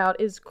talks about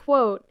is,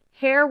 quote,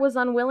 hair was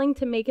unwilling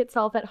to make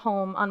itself at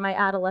home on my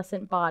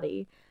adolescent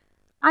body.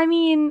 I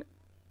mean,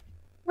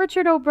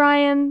 Richard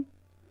O'Brien,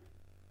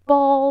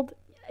 bald,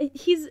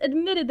 he's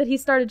admitted that he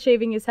started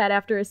shaving his head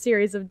after a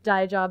series of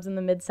dye jobs in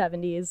the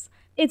mid-70s.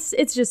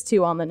 It's just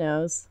too on the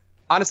nose.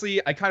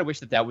 Honestly, I kind of wish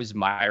that was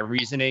my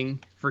reasoning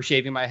for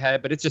shaving my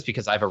head, but it's just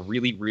because I have a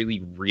really, really,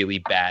 really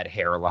bad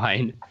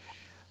hairline.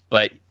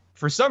 But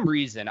for some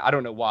reason, I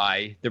don't know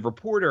why, the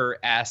reporter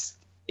asked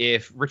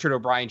if Richard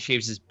O'Brien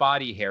shaves his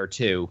body hair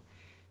too.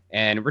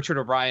 And Richard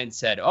O'Brien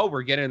said, oh,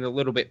 we're getting a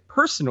little bit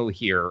personal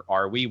here,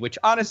 are we? Which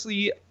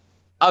honestly,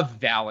 a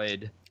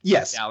valid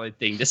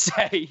thing to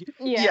say.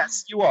 Yeah.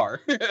 Yes, you are.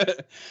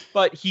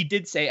 But he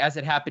did say, as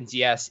it happens,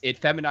 yes,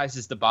 it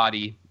feminizes the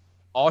body.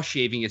 All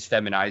shaving is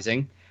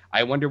feminizing.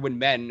 I wonder when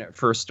men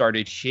first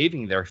started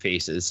shaving their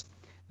faces.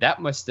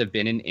 That must have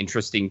been an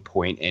interesting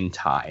point in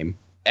time.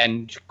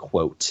 End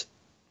quote.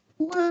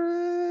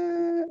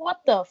 What?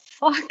 What the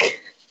fuck?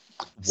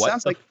 What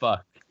Sounds the like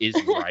fuck is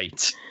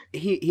right?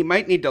 he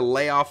might need to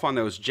lay off on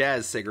those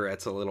jazz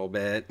cigarettes a little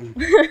bit.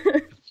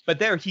 But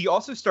there, he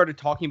also started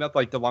talking about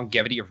like the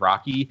longevity of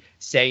Rocky,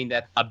 saying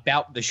that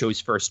about the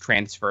show's first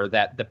transfer,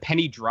 that the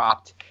penny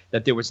dropped,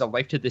 that there was a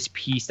life to this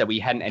piece that we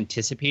hadn't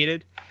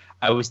anticipated.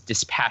 I was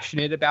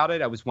dispassionate about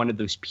it. I was one of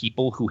those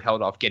people who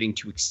held off getting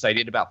too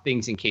excited about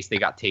things in case they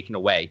got taken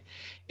away.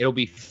 It'll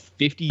be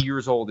 50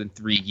 years old in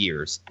 3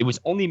 years. It was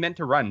only meant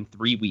to run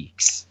 3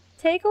 weeks.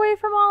 Takeaway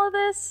from all of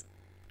this?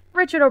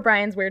 Richard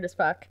O'Brien's weird as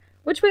fuck,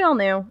 which we all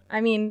knew. I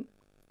mean,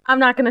 I'm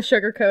not going to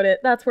sugarcoat it.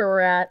 That's where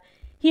we're at.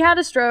 He had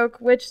a stroke,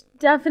 which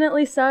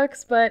definitely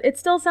sucks, but it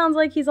still sounds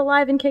like he's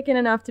alive and kicking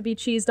enough to be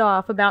cheesed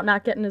off about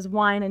not getting his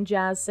wine and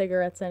jazz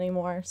cigarettes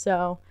anymore,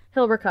 so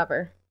he'll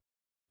recover.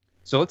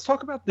 So let's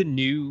talk about the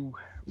new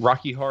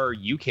Rocky Horror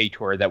UK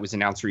tour that was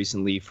announced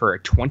recently for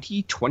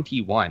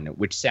 2021,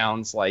 which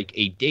sounds like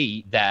a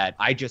date that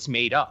I just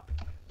made up.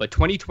 But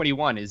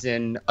 2021 is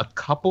in a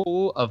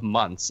couple of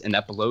months, and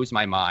that blows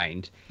my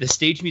mind. The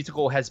stage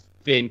musical has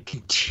been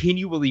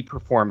continually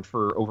performed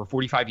for over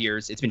 45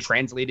 years. It's been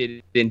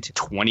translated into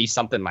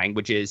 20-something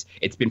languages.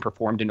 It's been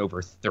performed in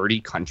over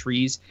 30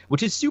 countries,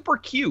 which is super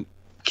cute,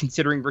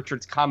 considering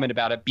Richard's comment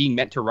about it being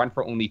meant to run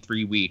for only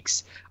 3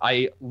 weeks.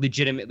 I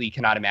legitimately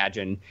cannot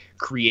imagine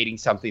creating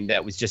something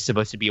that was just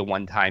supposed to be a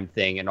one-time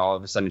thing, and all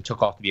of a sudden it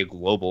took off to be a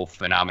global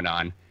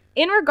phenomenon.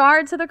 In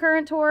regard to the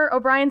current tour,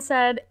 O'Brien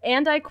said,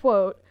 and I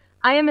quote,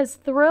 "I am as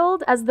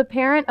thrilled as the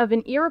parent of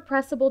an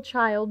irrepressible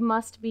child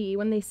must be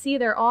when they see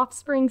their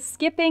offspring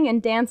skipping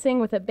and dancing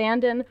with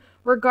abandon,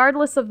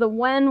 regardless of the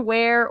when,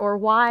 where, or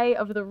why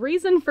of the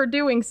reason for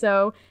doing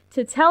so,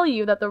 to tell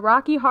you that the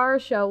Rocky Horror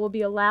Show will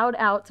be allowed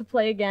out to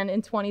play again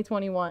in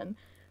 2021.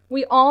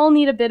 We all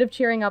need a bit of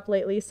cheering up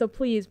lately, so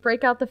please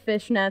break out the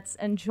fishnets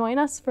and join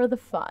us for the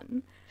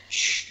fun."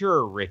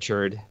 Sure,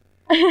 Richard.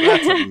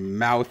 That's a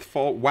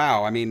mouthful.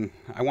 Wow, I mean,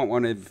 I want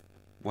one of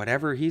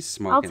whatever he's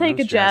smoking. I'll take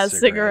those a jazz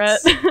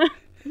cigarette.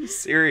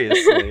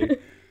 Seriously.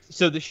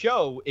 So the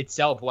show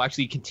itself will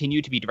actually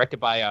continue to be directed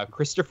by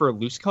Christopher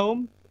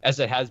Luscombe, as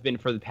it has been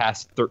for the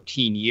past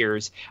 13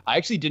 years. I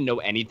actually didn't know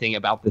anything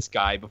about this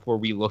guy before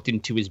we looked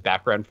into his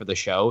background for the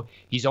show.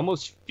 He's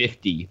almost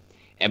 50.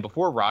 And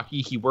before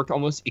Rocky, he worked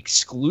almost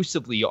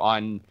exclusively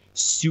on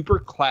super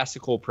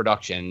classical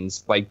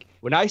productions. Like,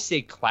 when I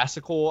say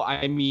classical,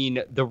 I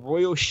mean the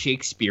Royal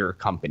Shakespeare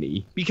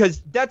Company.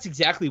 Because that's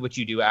exactly what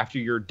you do after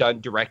you're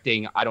done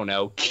directing, I don't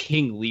know,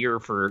 King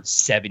Lear for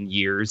 7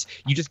 years.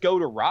 You just go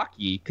to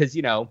Rocky, because,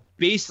 you know,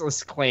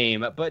 baseless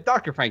claim, but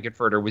Dr.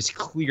 Frankenfurter was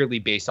clearly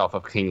based off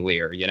of King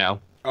Lear, you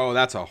know? Oh,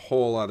 that's a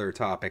whole other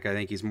topic. I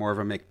think he's more of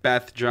a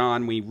Macbeth,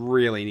 John. We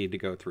really need to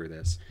go through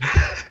this.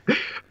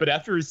 But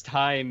after his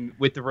time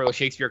with the Royal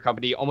Shakespeare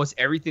Company, almost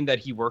everything that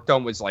he worked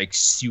on was like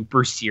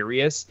super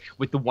serious,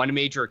 with the one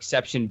major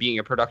exception being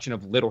a production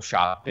of Little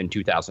Shop in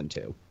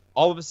 2002.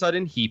 All of a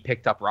sudden, he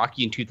picked up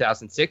Rocky in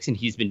 2006, and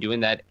he's been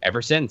doing that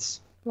ever since.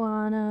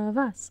 One of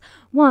us.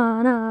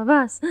 One of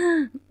us.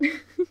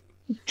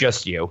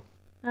 Just you.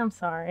 I'm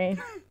sorry.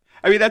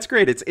 I mean, that's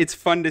great. It's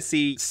fun to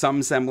see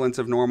some semblance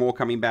of normal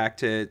coming back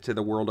to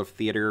the world of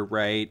theater,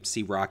 right?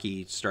 See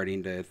Rocky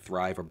starting to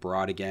thrive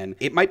abroad again.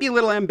 It might be a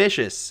little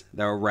ambitious,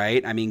 though,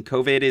 right? I mean,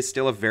 COVID is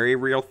still a very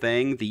real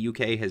thing. The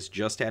UK has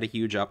just had a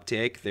huge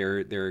uptick.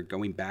 They're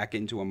going back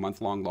into a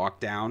month-long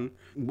lockdown.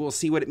 We'll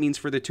see what it means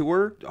for the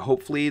tour.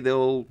 Hopefully,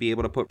 they'll be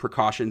able to put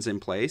precautions in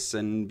place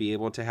and be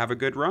able to have a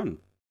good run.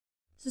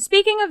 So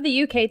speaking of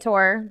the UK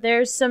tour,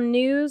 there's some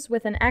news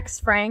with an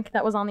ex-Frank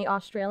that was on the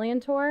Australian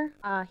tour.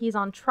 He's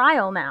on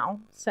trial now,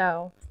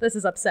 so this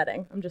is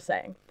upsetting, I'm just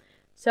saying.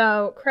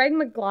 So Craig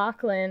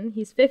McLachlan,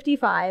 he's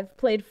 55,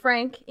 played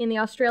Frank in the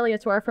Australia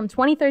tour from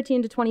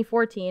 2013 to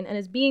 2014 and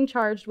is being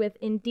charged with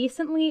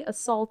indecently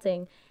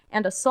assaulting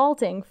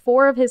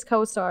 4 of his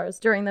co-stars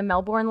during the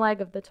Melbourne leg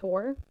of the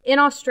tour. In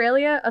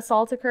Australia,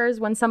 assault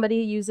occurs when somebody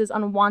uses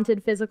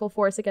unwanted physical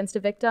force against a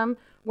victim,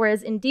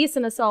 whereas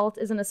indecent assault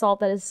is an assault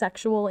that is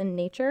sexual in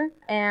nature.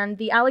 And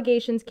the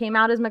allegations came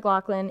out as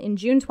McLachlan in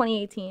June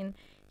 2018.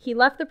 He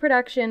left the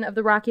production of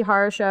the Rocky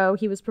Horror Show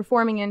he was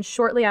performing in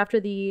shortly after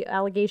the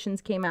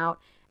allegations came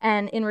out.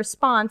 And in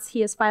response,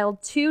 he has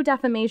filed 2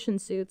 defamation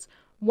suits,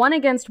 one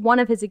against one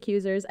of his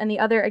accusers and the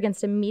other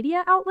against a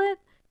media outlet.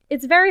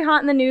 It's very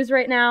hot in the news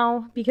right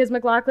now because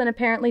McLachlan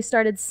apparently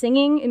started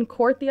singing in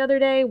court the other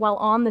day while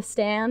on the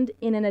stand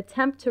in an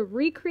attempt to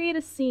recreate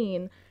a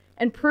scene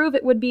and prove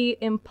it would be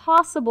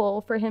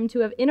impossible for him to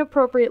have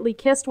inappropriately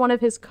kissed one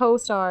of his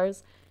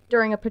co-stars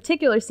during a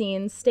particular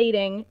scene,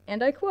 stating,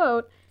 and I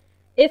quote,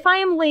 "If I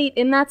am late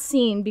in that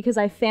scene because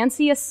I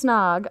fancy a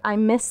snog, I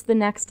miss the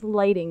next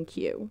lighting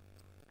cue."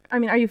 I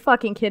mean, are you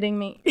fucking kidding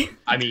me?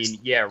 I mean,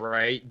 yeah,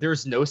 right?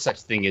 There's no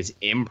such thing as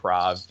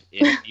improv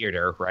in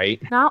theater,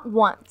 right? Not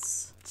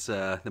once. It's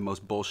the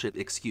most bullshit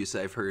excuse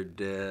I've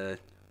heard,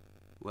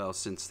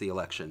 since the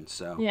election,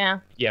 so.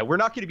 Yeah. Yeah, we're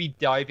not going to be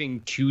diving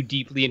too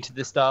deeply into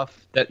the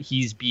stuff that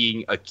he's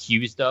being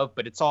accused of,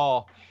 but it's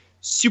all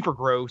super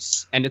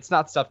gross, and it's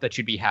not stuff that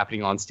should be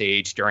happening on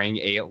stage during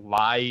a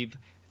live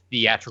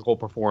theatrical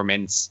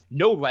performance,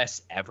 no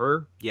less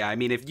ever. Yeah, I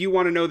mean, if you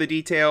want to know the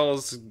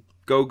details,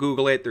 go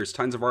Google it. There's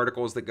tons of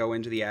articles that go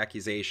into the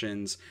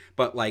accusations.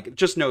 But, like,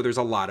 just know there's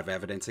a lot of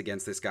evidence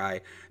against this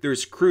guy.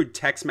 There's crude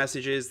text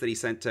messages that he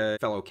sent to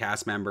fellow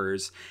cast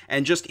members,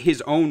 and just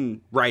his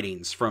own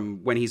writings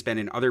from when he's been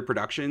in other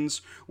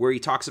productions, where he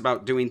talks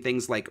about doing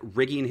things like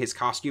rigging his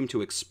costume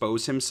to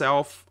expose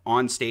himself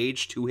on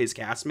stage to his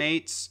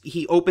castmates.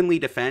 He openly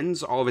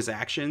defends all of his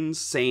actions,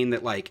 saying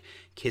that, like,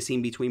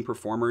 kissing between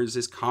performers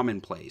is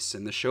commonplace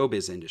in the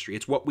showbiz industry.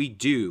 It's what we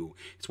do.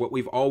 It's what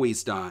we've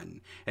always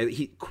done. And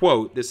he,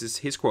 quote, this is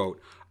his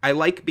quote, "I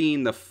like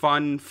being the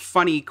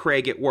funny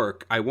Craig at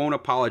work. I won't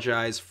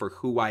apologize for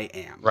who I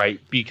am." Right,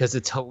 because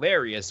it's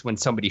hilarious when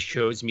somebody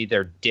shows me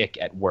their dick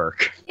at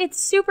work. It's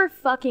super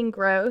fucking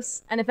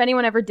gross. And if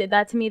anyone ever did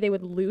that to me, they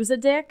would lose a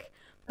dick.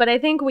 But I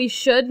think we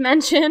should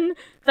mention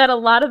that a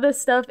lot of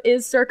this stuff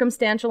is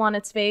circumstantial on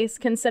its face,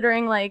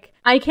 considering, like,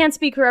 I can't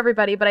speak for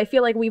everybody, but I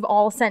feel like we've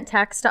all sent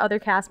texts to other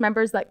cast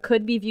members that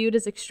could be viewed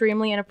as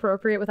extremely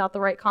inappropriate without the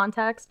right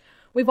context.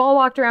 We've all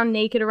walked around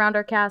naked around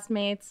our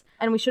castmates,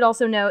 and we should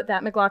also note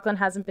that McLachlan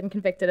hasn't been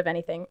convicted of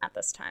anything at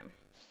this time.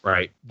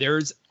 Right.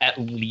 There's at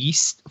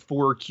least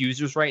 4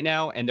 accusers right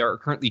now, and there are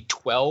currently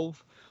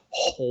 12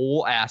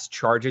 whole-ass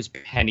charges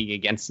pending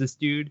against this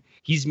dude.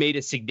 He's made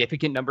a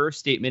significant number of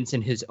statements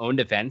in his own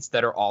defense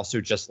that are also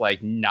just,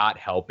 like, not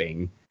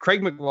helping.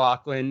 Craig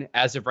McLachlan,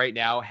 as of right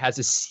now, has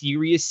a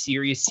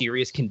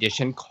serious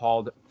condition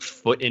called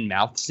foot and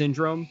mouth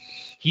syndrome.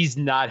 He's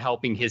not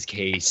helping his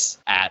case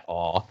at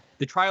all.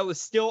 The trial is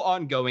still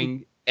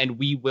ongoing, and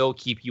we will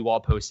keep you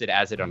all posted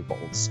as it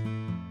unfolds.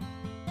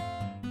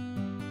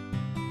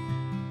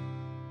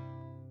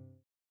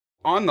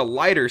 On the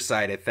lighter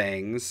side of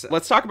things,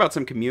 let's talk about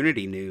some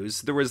community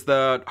news. There was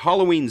the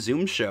Halloween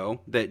Zoom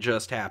show that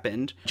just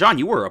happened. John,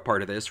 you were a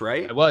part of this,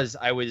 right?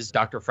 I was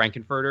Dr.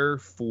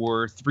 Frankenfurter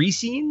for 3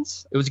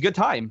 scenes. It was a good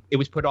time. It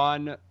was put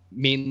on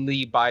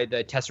mainly by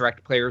the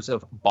Tesseract Players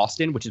of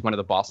Boston, which is one of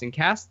the Boston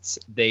casts.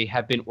 They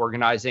have been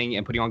organizing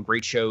and putting on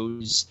great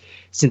shows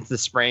since the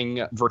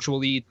spring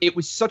virtually. It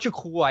was such a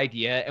cool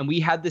idea, and we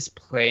had this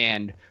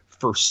planned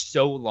for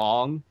so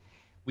long.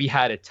 We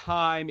had a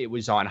time, it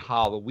was on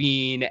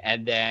Halloween,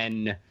 and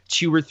then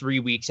 2 or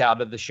 3 weeks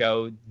out of the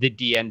show, the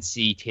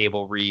DNC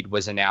table read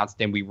was announced,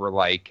 and we were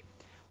like,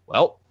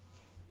 well,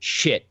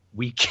 shit,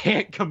 we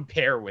can't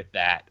compare with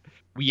that.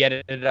 We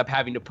ended up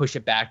having to push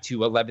it back to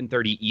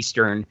 11:30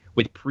 Eastern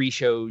with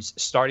pre-shows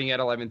starting at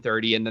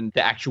 11:30 and then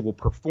the actual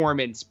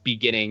performance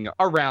beginning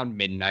around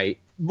midnight.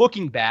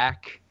 Looking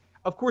back,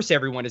 of course,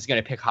 everyone is going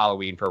to pick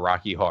Halloween for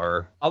Rocky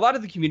Horror. A lot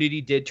of the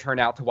community did turn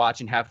out to watch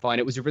and have fun.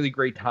 It was a really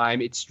great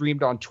time. It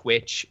streamed on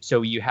Twitch,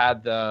 so you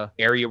had the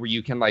area where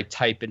you can, like,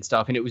 type and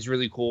stuff, and it was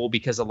really cool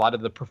because a lot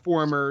of the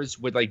performers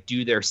would, like,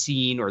 do their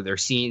scene or their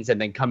scenes and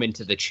then come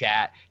into the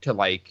chat to,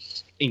 like,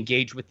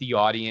 engage with the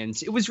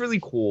audience. It was really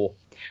cool.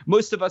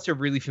 Most of us are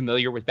really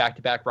familiar with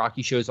back-to-back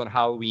Rocky shows on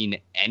Halloween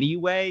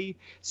anyway,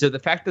 so the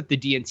fact that the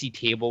DNC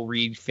table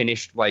read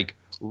finished, like,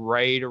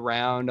 right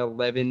around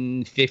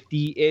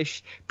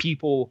 11:50-ish,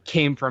 people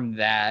came from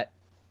that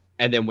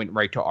and then went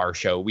right to our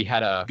show. We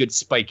had a good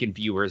spike in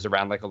viewers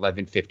around, like,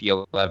 11:50,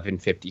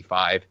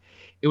 11:55.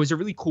 It was a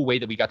really cool way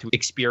that we got to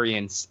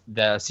experience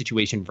the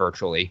situation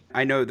virtually.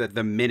 I know that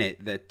the minute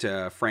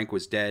that Frank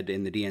was dead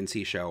in the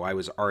DNC show, I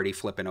was already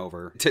flipping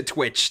over to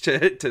Twitch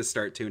to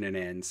start tuning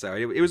in. So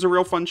it was a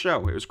real fun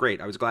show. It was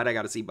great. I was glad I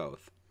got to see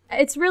both.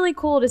 It's really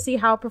cool to see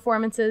how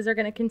performances are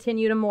going to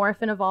continue to morph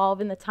and evolve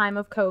in the time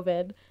of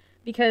COVID.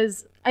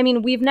 Because, I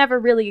mean, we've never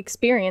really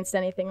experienced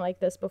anything like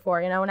this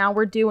before, you know? Now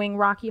we're doing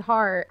Rocky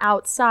Horror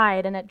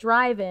outside and at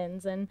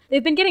drive-ins, and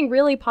they've been getting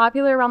really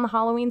popular around the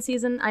Halloween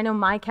season. I know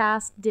my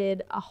cast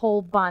did a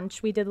whole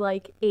bunch. We did,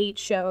 like, 8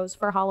 shows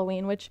for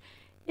Halloween, which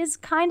is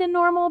kind of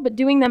normal, but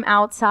doing them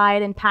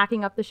outside and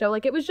packing up the show,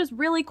 like, it was just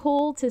really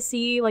cool to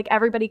see, like,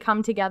 everybody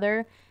come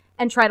together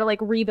and try to, like,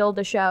 rebuild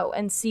the show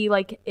and see,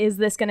 like, is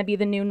this going to be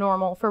the new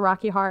normal for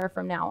Rocky Horror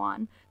from now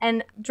on?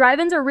 And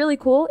drive-ins are really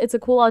cool. It's a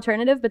cool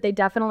alternative, but they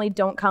definitely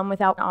don't come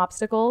without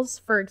obstacles.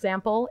 For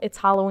example, it's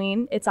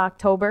Halloween, it's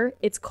October,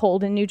 it's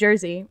cold in New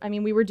Jersey. I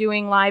mean, we were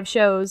doing live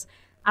shows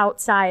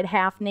outside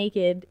half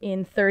naked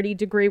in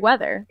 30-degree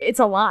weather. It's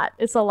a lot.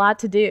 It's a lot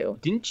to do.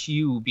 Didn't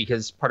you,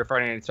 because part of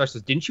Friday Night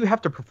Specials, didn't you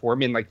have to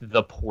perform in, like,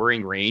 the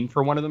pouring rain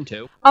for one of them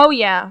too? Oh,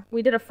 yeah.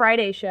 We did a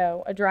Friday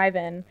show, a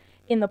drive-in,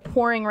 in the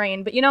pouring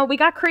rain. But, you know, we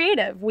got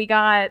creative. We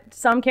got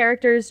some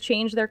characters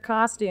changed their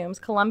costumes.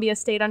 Columbia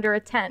stayed under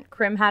a tent.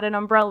 Krim had an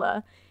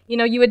umbrella. You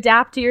know, you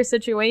adapt to your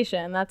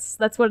situation. That's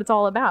what it's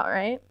all about,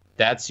 right?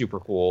 That's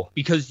super cool.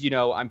 Because, you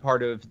know, I'm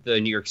part of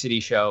the New York City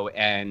show,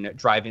 and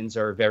drive-ins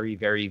are very,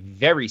 very,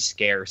 very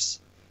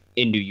scarce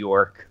in New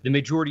York. The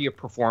majority of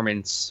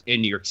performance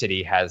in New York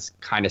City has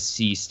kind of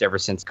ceased ever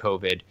since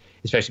COVID,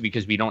 especially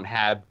because we don't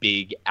have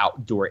big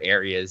outdoor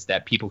areas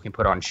that people can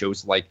put on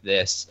shows like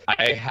this.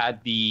 I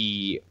had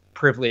the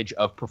privilege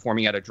of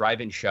performing at a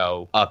drive-in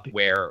show up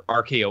where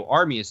RKO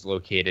Army is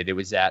located. It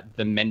was at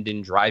the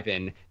Mendon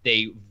Drive-In.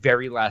 They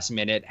very last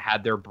minute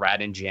had their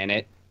Brad and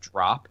Janet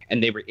drop,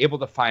 and they were able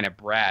to find a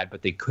Brad,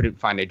 but they couldn't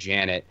find a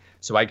Janet.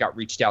 So I got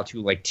reached out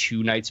to like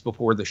 2 nights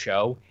before the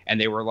show, and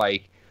they were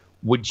like,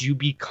 would you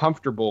be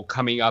comfortable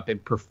coming up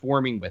and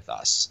performing with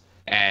us?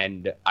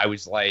 And I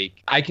was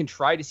like, I can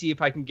try to see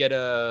if I can get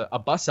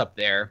a bus up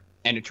there.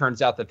 And it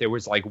turns out that there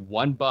was like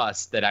one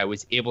bus that I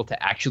was able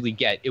to actually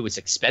get. It was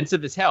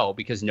expensive as hell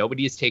because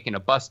nobody has taken a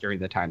bus during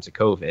the times of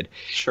COVID.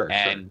 Sure.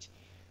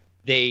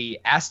 They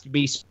asked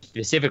me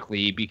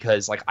specifically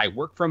because, like, I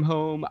work from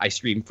home. I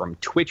stream from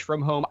Twitch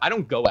from home. I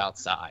don't go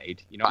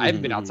outside. You know, I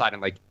haven't been outside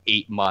in like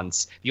 8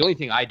 months. The only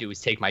thing I do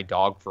is take my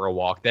dog for a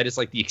walk. That is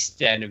like the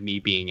extent of me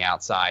being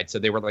outside. So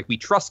they were like, we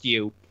trust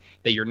you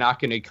that you're not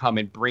going to come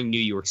and bring New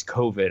York's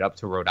COVID up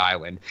to Rhode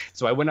Island.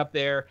 So I went up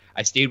there.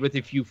 I stayed with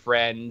a few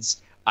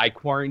friends. I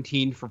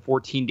quarantined for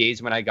 14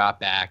 days when I got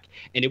back.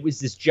 And it was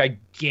this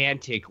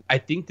gigantic, I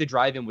think the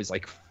drive-in was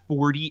like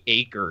 40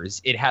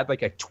 acres. It had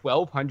like a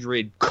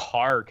 1,200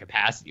 car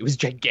capacity. It was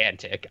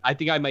gigantic. I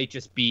think I might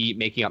just be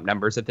making up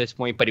numbers at this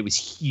point, but it was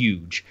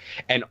huge.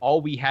 And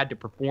all we had to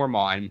perform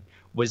on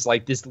was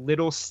like this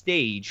little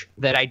stage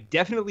that I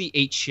definitely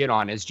ate shit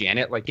on as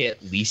Janet, like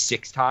at least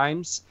 6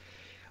 times.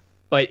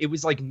 But it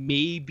was like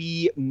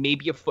maybe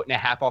 1.5 foot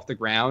off the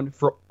ground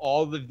for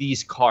all of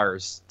these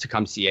cars to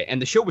come see it.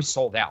 And the show was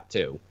sold out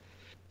too.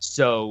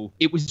 So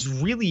it was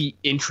really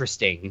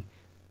interesting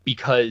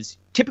because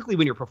typically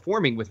when you're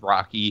performing with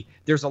Rocky,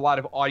 there's a lot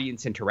of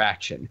audience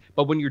interaction.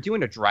 But when you're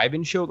doing a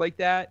drive-in show like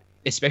that,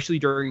 especially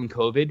during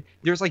COVID,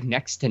 there's like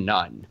next to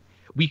none.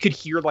 We could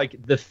hear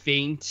like the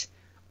faint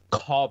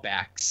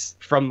callbacks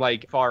from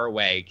like far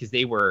away because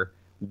they were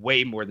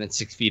way more than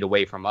 6 feet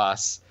away from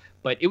us.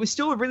 But it was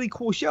still a really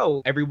cool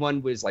show.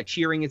 Everyone was like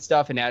cheering and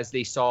stuff. And as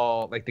they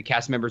saw like the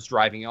cast members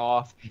driving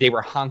off, they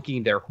were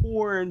honking their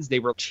horns. They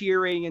were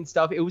cheering and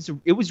stuff. It was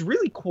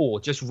really cool.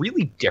 Just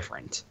really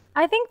different.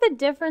 I think the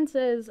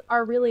differences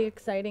are really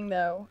exciting,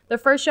 though. The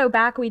first show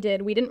back we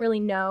didn't really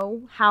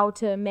know how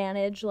to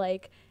manage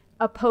like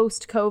a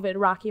post-COVID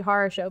Rocky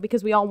Horror show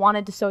because we all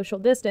wanted to social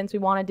distance. We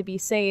wanted to be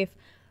safe,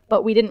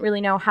 but we didn't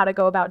really know how to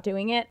go about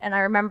doing it. And I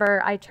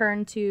remember I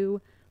turned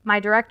to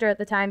my director at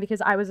the time because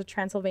I was a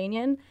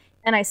Transylvanian.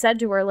 And I said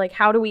to her, like,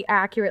 how do we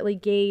accurately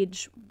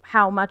gauge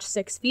how much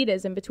 6 feet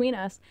is in between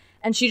us?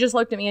 And she just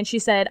looked at me and she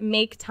said,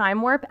 make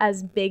time warp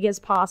as big as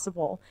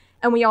possible.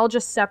 And we all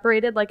just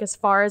separated like as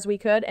far as we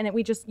could. And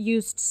we just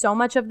used so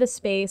much of the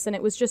space. And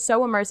it was just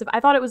so immersive. I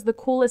thought it was the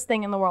coolest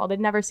thing in the world. I'd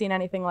never seen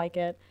anything like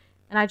it.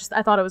 And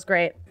I thought it was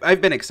great.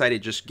 I've been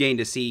excited just getting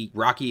to see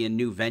Rocky in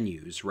new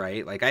venues,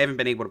 right? Like I haven't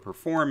been able to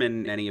perform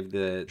in any of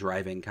the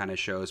drive-in kind of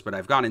shows, but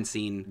I've gone and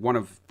seen one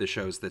of the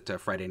shows that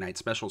Friday Night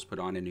Specials put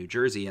on in New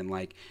Jersey. And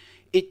like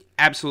it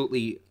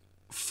absolutely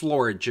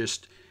floored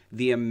just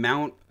the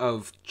amount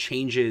of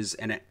changes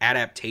and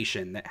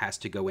adaptation that has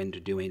to go into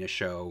doing a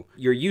show.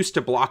 You're used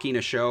to blocking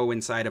a show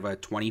inside of a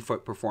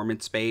 20-foot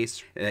performance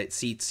space that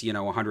seats,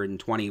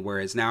 120,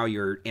 whereas now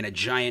you're in a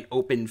giant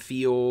open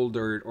field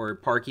or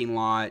parking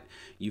lot.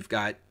 You've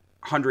got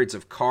hundreds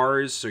of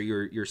cars, so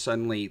you're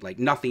suddenly like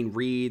nothing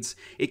reads.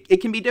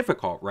 It can be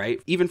difficult, right?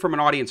 Even from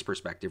an audience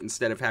perspective,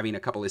 instead of having a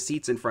couple of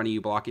seats in front of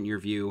you blocking your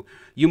view,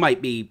 you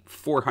might be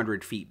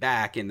 400 feet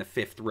back in the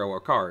 5th row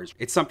of cars.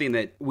 It's something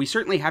that we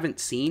certainly haven't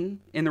seen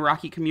in the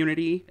Rocky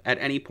community at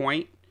any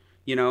point.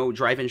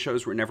 Drive-in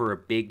shows were never a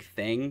big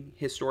thing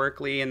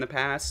historically in the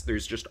past.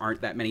 There's just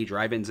aren't that many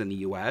drive-ins in the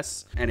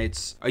US, and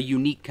it's a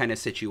unique kind of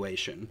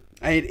situation.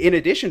 In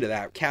addition to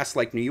that, casts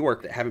like New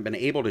York that haven't been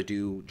able to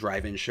do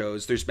drive-in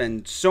shows, there's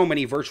been so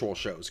many virtual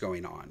shows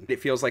going on. It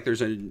feels like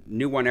there's a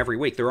new one every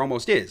week. There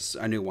almost is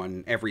a new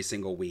one every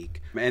single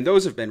week. And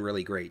those have been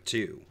really great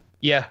too.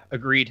 Yeah,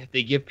 agreed.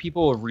 They give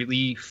people a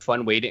really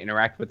fun way to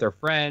interact with their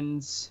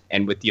friends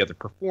and with the other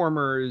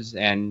performers,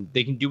 and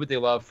they can do what they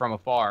love from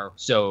afar.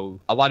 So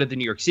a lot of the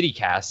New York City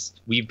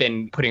cast, we've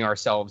been putting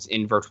ourselves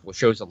in virtual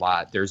shows a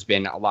lot. There's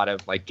been a lot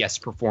of like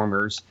guest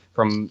performers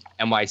from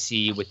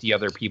NYC with the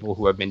other people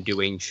who have been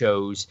doing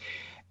shows.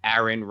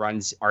 Aaron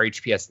runs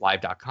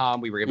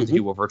rhpslive.com. We were able to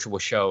do a virtual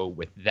show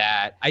with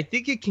that. I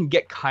think it can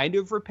get kind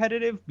of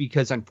repetitive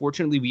because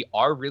unfortunately we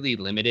are really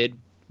limited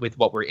with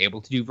what we're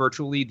able to do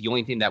virtually. The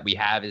only thing that we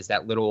have is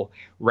that little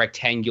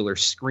rectangular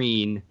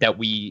screen that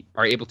we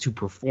are able to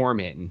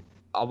perform in.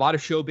 A lot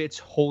of show bits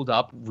hold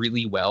up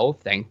really well,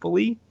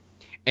 thankfully.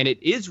 And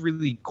it is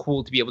really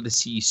cool to be able to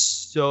see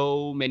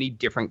so many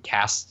different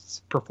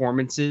casts'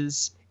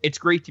 performances. It's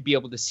great to be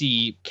able to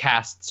see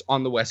casts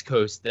on the West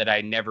Coast that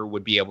I never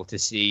would be able to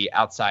see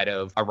outside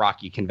of a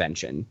Rocky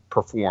convention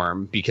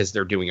perform because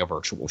they're doing a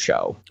virtual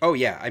show. Oh,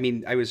 yeah. I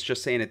mean, I was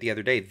just saying it the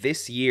other day.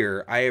 This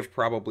year, I have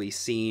probably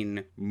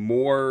seen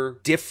more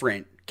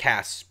different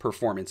cast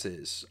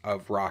performances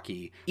of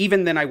Rocky,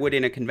 even than I would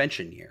in a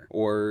convention year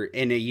or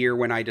in a year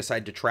when I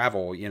decide to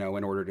travel, in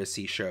order to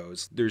see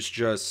shows. There's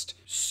just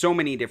so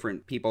many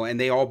different people and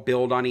they all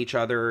build on each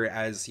other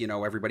as,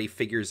 everybody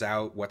figures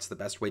out what's the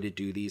best way to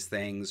do these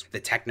things. The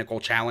technical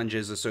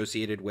challenges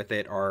associated with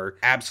it are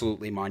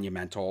absolutely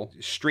monumental.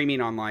 Streaming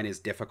online is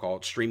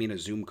difficult. Streaming a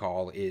Zoom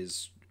call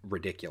is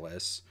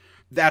ridiculous.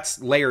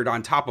 that's layered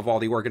on top of all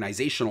the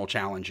organizational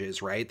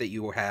challenges, right, that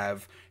you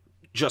have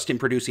just in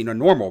producing a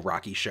normal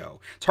Rocky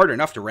show. It's hard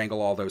enough to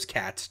wrangle all those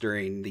cats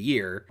during the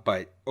year,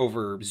 but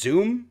over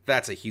Zoom,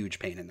 that's a huge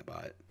pain in the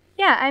butt.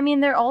 Yeah, I mean,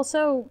 they're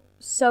also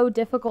so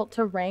difficult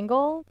to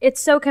wrangle.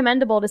 It's so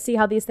commendable to see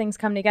how these things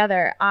come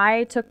together.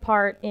 I took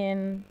part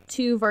in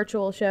 2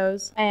 virtual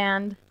shows,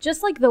 and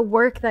just like the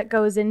work that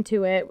goes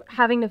into it,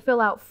 having to fill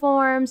out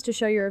forms to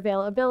show your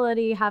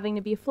availability, having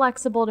to be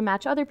flexible to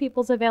match other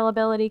people's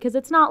availability, because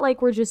it's not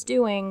like we're just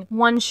doing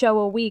one show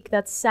a week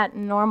that's set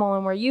and normal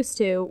and we're used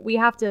to. We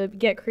have to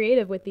get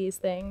creative with these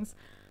things.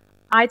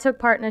 I took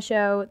part in a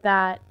show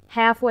that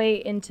halfway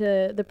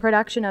into the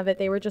production of it,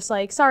 they were just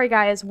like, sorry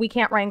guys, we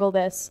can't wrangle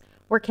this.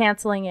 We're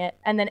canceling it.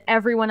 And then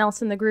everyone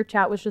else in the group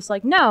chat was just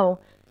like, no,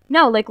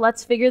 like,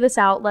 let's figure this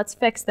out. Let's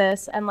fix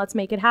this and let's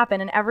make it happen.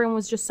 And everyone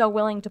was just so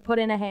willing to put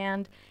in a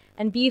hand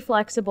and be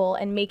flexible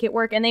and make it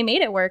work. And they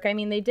made it work. I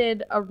mean, they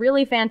did a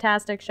really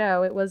fantastic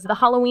show. It was the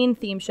Halloween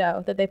theme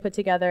show that they put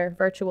together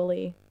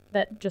virtually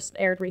that just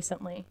aired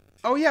recently.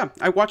 Oh, yeah.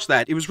 I watched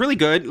that. It was really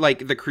good.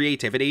 Like, the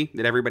creativity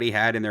that everybody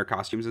had in their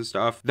costumes and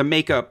stuff. The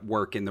makeup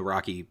work in the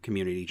Rocky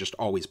community just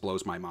always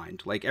blows my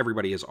mind. Like,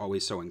 everybody is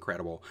always so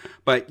incredible.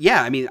 But,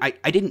 yeah, I mean,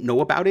 I didn't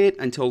know about it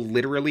until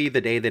literally the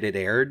day that it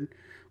aired,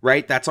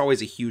 right? That's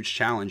always a huge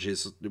challenge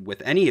is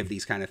with any of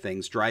these kind of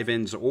things,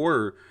 drive-ins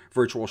or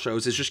virtual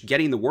shows, is just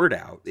getting the word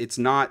out. It's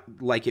not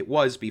like it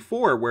was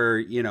before where,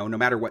 you know, no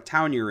matter what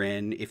town you're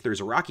in, if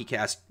there's a Rocky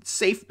cast,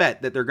 safe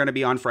bet that they're going to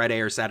be on Friday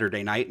or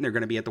Saturday night and they're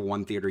going to be at the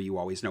one theater you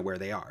always know where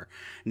they are.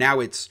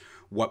 Now it's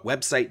what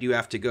website do you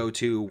have to go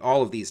to,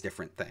 all of these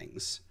different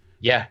things.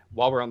 Yeah,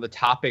 while we're on the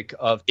topic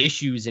of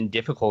issues and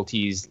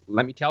difficulties,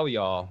 let me tell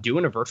y'all,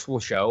 doing a virtual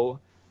show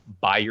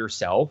by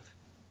yourself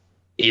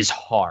is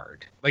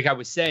hard. Like I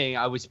was saying,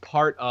 I was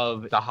part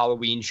of the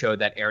Halloween show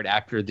that aired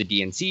after the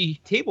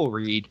DNC table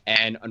read,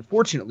 and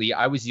unfortunately,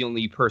 I was the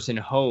only person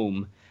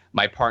home.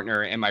 My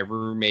partner and my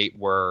roommate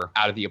were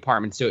out of the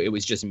apartment, so it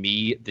was just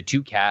me, the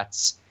 2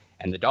 cats,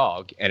 and the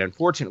dog. And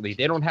unfortunately,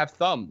 they don't have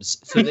thumbs,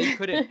 so they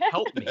couldn't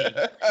help me.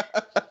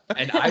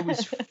 And I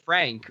was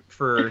Frank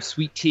for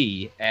Sweet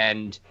Tea,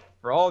 and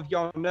for all of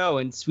y'all know,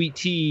 and Sweet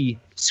Tea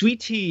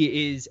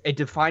is a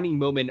defining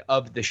moment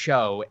of the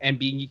show, and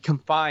being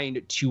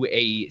confined to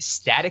a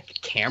static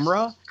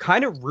camera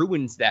kind of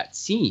ruins that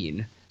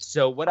scene.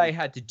 So what I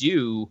had to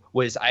do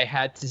was I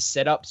had to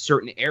set up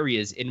certain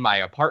areas in my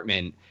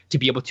apartment to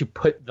be able to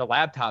put the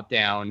laptop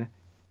down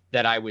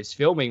that I was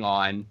filming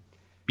on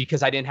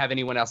because I didn't have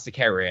anyone else to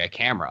carry a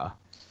camera.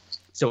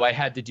 So I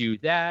had to do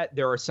that.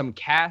 There are some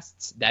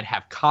casts that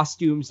have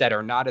costumes that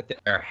are not at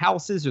their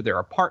houses or their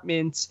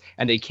apartments,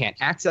 and they can't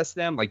access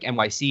them. Like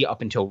NYC,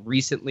 up until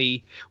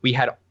recently, we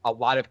had a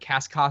lot of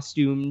cast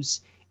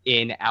costumes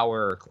in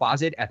our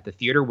closet at the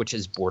theater, which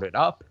is boarded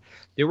up.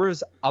 There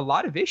was a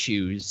lot of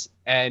issues,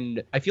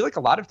 and I feel like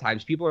a lot of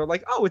times people are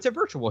like, oh, it's a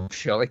virtual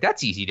show. Like,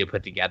 that's easy to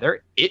put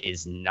together. It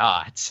is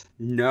not.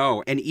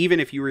 No. And even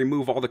if you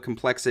remove all the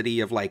complexity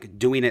of like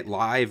doing it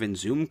live and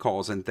Zoom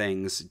calls and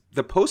things,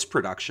 the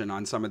post-production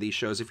on some of these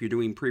shows, if you're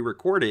doing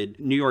pre-recorded,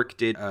 New York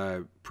did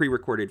a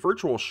pre-recorded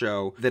virtual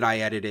show that I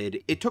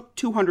edited. It took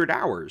 200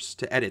 hours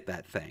to edit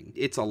that thing.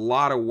 It's a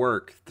lot of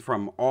work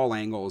from all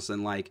angles.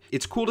 And like,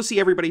 it's cool to see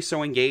everybody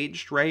so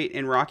engaged, right,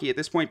 in Rocky at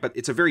this point, but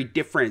it's a very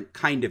different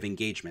kind of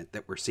engagement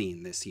that we're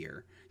seeing this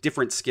year.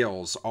 Different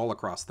skills all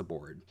across the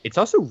board. It's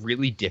also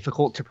really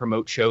difficult to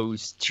promote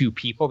shows to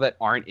people that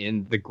aren't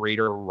in the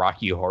greater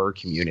Rocky Horror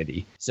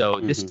community. So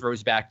this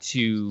throws back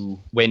to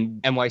when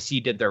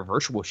NYC did their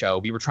virtual show.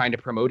 We were trying to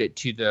promote it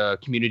to the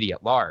community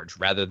at large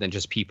rather than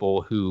just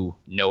people who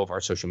know of our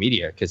social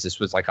media, because this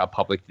was like a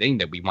public thing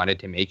that we wanted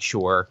to make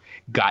sure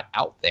got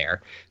out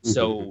there.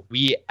 So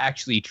we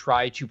actually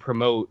tried to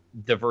promote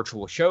the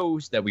virtual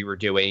shows that we were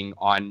doing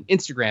on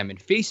Instagram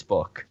and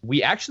Facebook.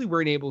 We actually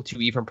weren't able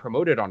to even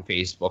promote it on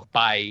Facebook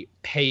by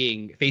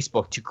paying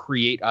Facebook to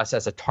create us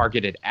as a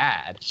targeted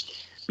ad,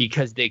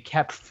 because they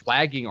kept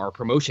flagging our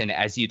promotion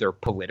as either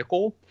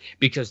political,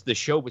 because the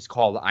show was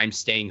called I'm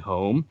Staying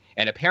Home,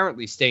 and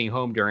apparently staying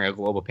home during a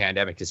global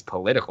pandemic is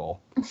political.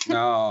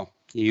 Oh,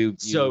 you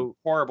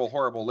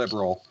horrible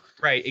liberal.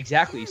 Right,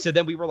 exactly. So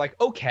then we were like,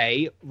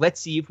 okay, let's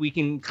see if we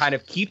can kind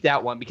of keep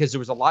that one, because there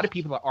was a lot of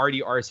people that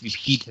already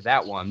RSVP'd to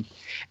that one.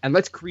 And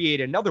let's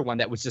create another one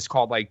that was just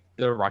called like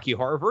the Rocky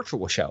Horror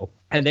Virtual Show.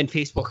 And then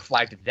Facebook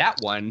flagged that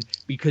one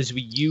because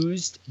we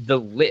used the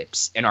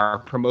lips in our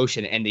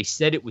promotion and they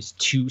said it was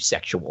too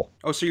sexual.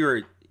 Oh, so you're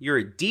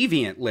a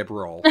deviant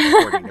liberal,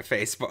 according to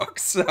Facebook.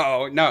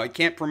 So, no, it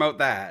can't promote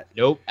that.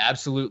 Nope,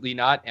 absolutely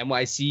not.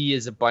 NYC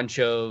is a bunch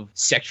of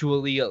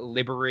sexually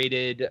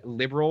liberated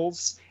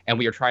liberals, and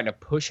we are trying to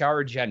push our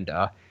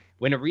agenda,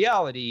 when in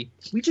reality,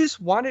 we just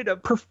wanted to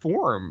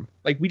perform.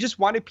 Like, we just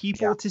wanted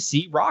people to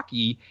see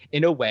Rocky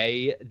in a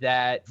way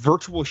that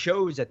virtual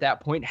shows at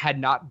that point had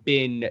not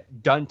been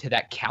done to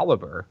that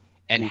caliber.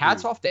 And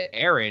hats off to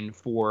Aaron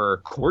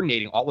for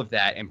coordinating all of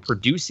that and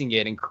producing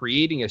it and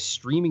creating a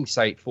streaming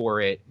site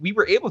for it. We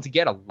were able to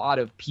get a lot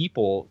of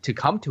people to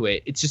come to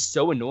it. It's just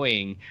so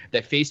annoying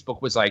that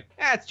Facebook was like,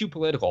 it's too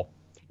political.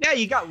 Yeah,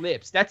 you got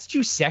lips. That's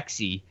too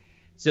sexy.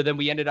 So then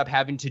we ended up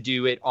having to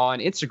do it on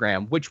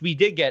Instagram, which we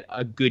did get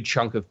a good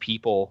chunk of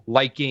people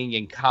liking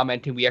and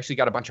commenting. We actually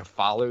got a bunch of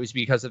follows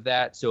because of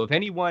that. So if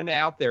anyone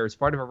out there is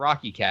part of a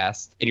Rocky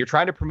cast and you're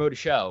trying to promote a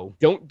show,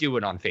 don't do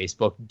it on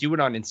Facebook. Do it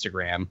on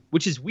Instagram,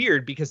 which is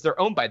weird because they're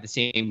owned by the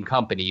same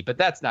company, but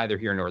that's neither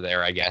here nor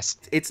there, I guess.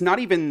 It's not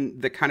even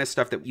the kind of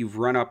stuff that you've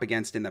run up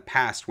against in the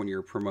past when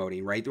you're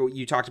promoting, right?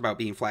 You talked about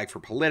being flagged for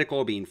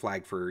political, being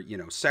flagged for,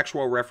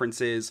 sexual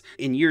references.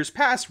 In years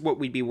past, what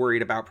we'd be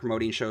worried about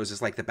promoting shows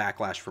is like the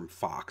backlash from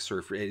Fox or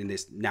in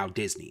this now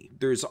Disney.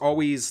 There's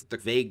always the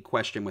vague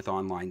question with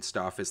online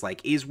stuff is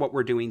like, is what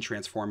we're doing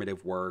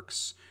transformative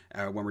works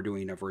when we're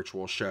doing a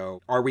virtual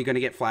show? Are we going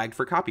to get flagged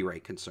for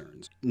copyright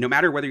concerns? No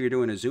matter whether you're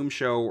doing a Zoom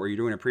show or you're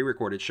doing a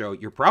pre-recorded show,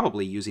 you're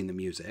probably using the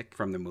music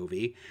from the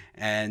movie.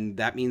 And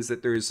that means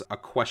that there's a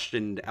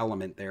questioned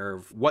element there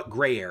of what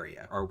gray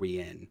area are we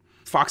in?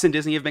 Fox and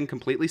Disney have been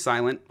completely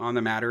silent on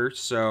the matter,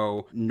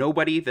 so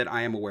nobody that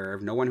I am aware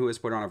of, no one who has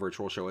put on a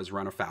virtual show has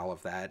run afoul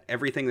of that.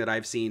 Everything that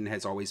I've seen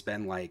has always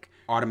been like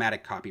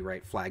automatic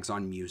copyright flags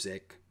on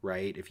music,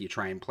 right? If you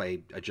try and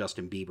play a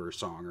Justin Bieber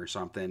song or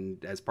something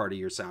as part of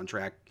your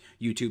soundtrack,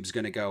 YouTube's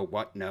going to go,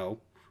 what? No.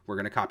 We're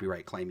going to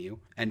copyright claim you.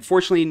 And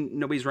fortunately,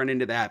 nobody's run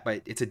into that,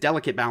 but it's a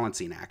delicate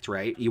balancing act,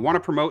 right? You want to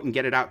promote and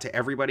get it out to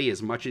everybody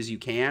as much as you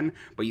can,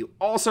 but you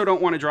also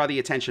don't want to draw the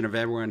attention of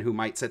everyone who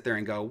might sit there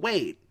and go,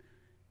 wait,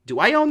 do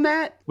I own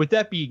that? With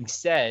that being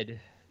said,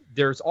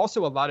 there's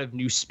also a lot of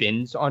new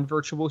spins on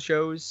virtual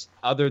shows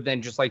other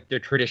than just like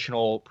the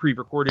traditional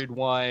pre-recorded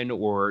one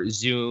or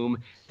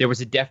Zoom. There was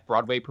a deaf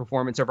Broadway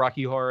performance of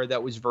Rocky Horror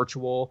that was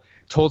virtual.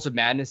 Tools of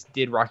Madness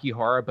did Rocky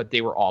Horror, but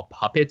they were all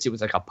puppets. It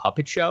was like a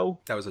puppet show.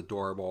 That was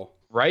adorable.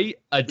 Right?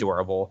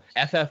 Adorable.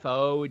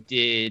 FFO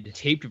did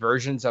taped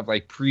versions of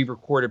like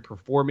pre-recorded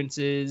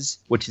performances,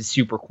 which is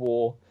super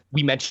cool.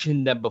 We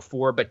mentioned them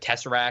before, but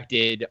Tesseract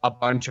did a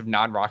bunch of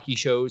non-Rocky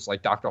shows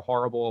like Dr.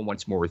 Horrible and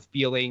Once More with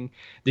Feeling.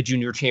 The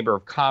Junior Chamber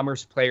of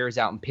Commerce players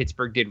out in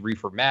Pittsburgh did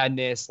Reefer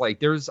Madness. Like,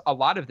 there's a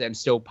lot of them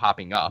still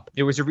popping up.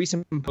 There was a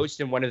recent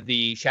post in one of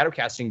the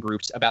Shadowcasting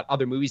groups about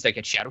other movies that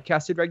get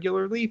Shadowcasted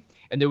regularly.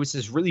 And there was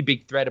this really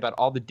big thread about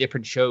all the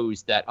different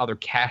shows that other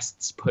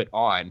casts put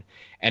on.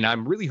 And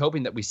I'm really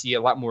hoping that we see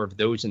a lot more of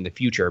those in the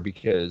future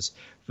because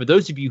for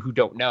those of you who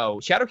don't know,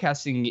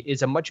 Shadowcasting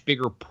is a much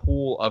bigger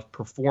pool of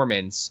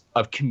performance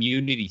of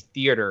community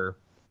theater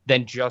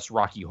than just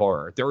Rocky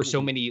Horror. There are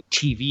so many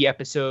TV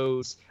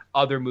episodes,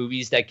 other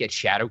movies that get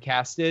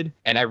shadowcasted,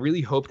 and I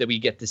really hope that we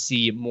get to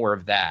see more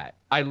of that.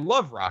 I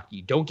love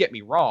Rocky, don't get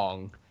me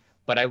wrong,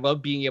 but I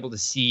love being able to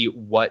see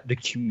what the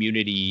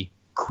community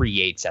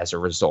creates as a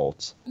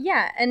result.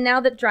 Yeah, and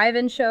now that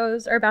drive-in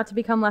shows are about to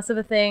become less of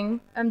a thing,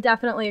 I'm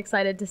definitely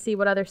excited to see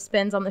what other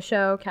spins on the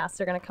show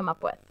casts are going to come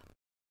up with.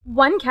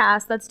 One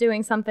cast that's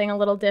doing something a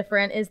little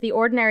different is the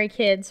Ordinary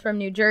Kids from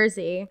New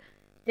Jersey.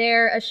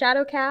 They're a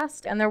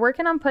Shadowcast, and they're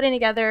working on putting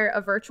together a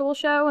virtual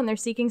show, and they're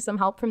seeking some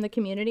help from the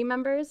community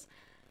members.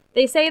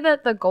 They say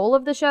that the goal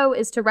of the show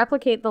is to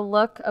replicate the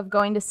look of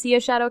going to see a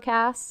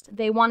Shadowcast.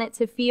 They want it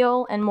to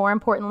feel, and more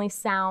importantly,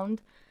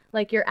 sound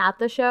like you're at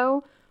the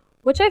show,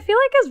 which I feel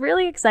like is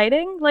really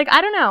exciting. Like,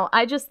 I don't know.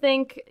 I just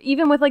think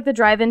even with like the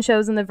drive-in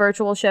shows and the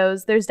virtual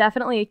shows, there's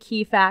definitely a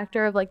key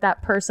factor of like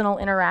that personal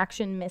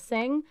interaction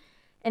missing.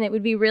 And it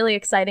would be really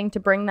exciting to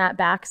bring that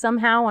back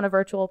somehow on a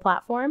virtual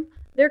platform.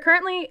 They're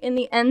currently in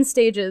the end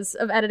stages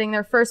of editing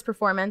their first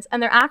performance,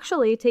 and they're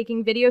actually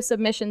taking video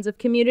submissions of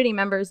community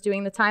members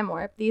doing the time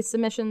warp. These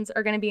submissions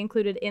are going to be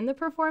included in the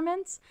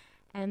performance,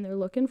 and they're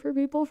looking for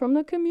people from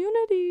the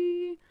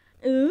community.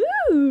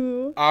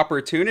 Ooh.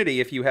 Opportunity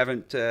if you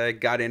haven't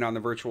got in on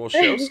the virtual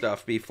show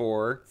stuff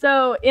before.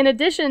 So in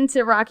addition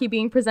to Rocky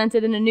being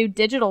presented in a new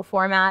digital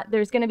format,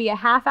 there's going to be a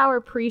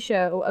half-hour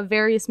pre-show of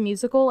various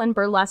musical and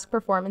burlesque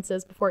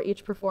performances before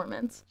each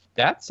performance.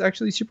 That's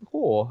actually super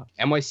cool.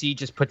 NYC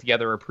just put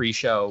together a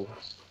pre-show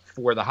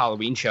for the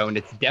Halloween show, and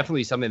it's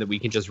definitely something that we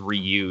can just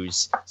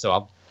reuse. So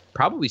I'll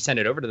probably send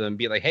it over to them and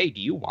be like, hey,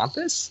 do you want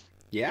this?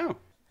 Yeah.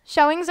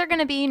 Showings are going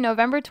to be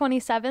November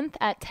 27th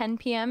at 10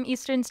 p.m.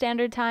 Eastern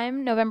Standard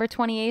Time, November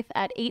 28th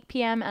at 8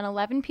 p.m. and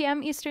 11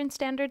 p.m. Eastern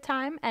Standard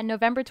Time, and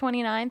November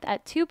 29th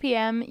at 2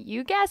 p.m.,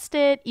 you guessed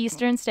it,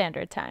 Eastern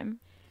Standard Time.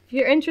 If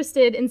you're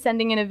interested in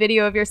sending in a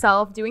video of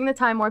yourself doing the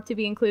time warp to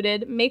be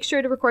included, make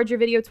sure to record your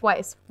video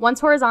twice, once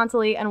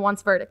horizontally and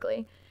once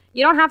vertically.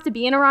 You don't have to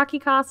be in a Rocky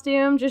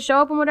costume, just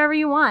show up in whatever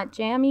you want,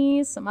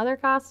 jammies, some other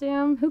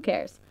costume, who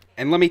cares?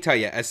 And let me tell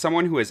you, as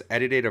someone who has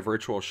edited a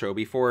virtual show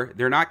before,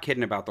 they're not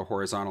kidding about the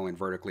horizontal and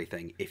vertically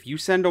thing. If you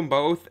send them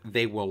both,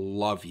 they will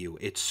love you.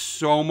 It's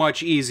so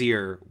much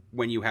easier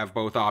when you have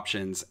both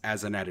options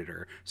as an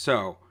editor.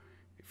 So,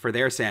 for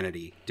their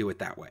sanity, do it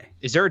that way.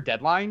 Is there a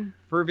deadline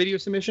for video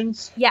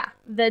submissions? Yeah,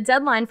 the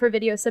deadline for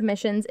video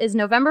submissions is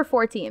November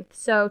 14th.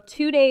 So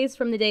 2 days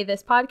from the day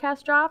this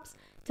podcast drops.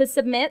 To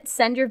submit,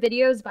 send your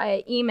videos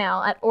via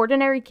email at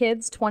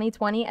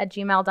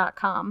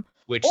ordinarykids2020@gmail.com.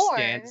 Which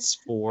stands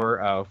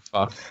for, oh,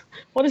 fuck.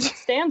 What does it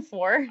stand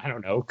for? I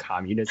don't know,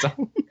 communism.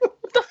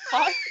 What the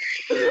fuck?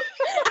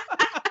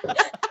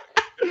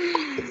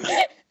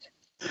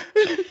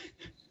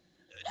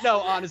 No,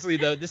 honestly,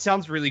 though, this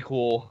sounds really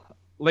cool.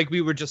 Like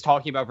we were just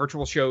talking about,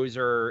 virtual shows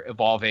are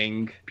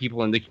evolving.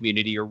 People in the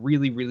community are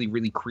really, really,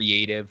 really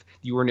creative.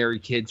 The Ordinary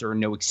Kids are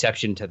no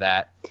exception to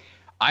that.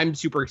 I'm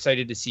super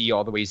excited to see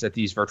all the ways that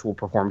these virtual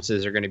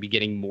performances are going to be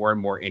getting more and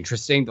more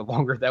interesting the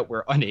longer that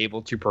we're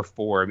unable to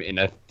perform in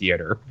a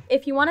theater.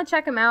 If you want to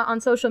check them out on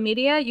social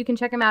media, you can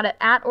check them out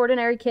at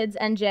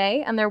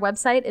OrdinaryKidsNJ, and their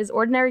website is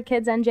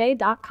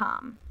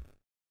ordinarykidsnj.com.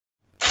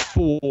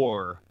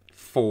 Four?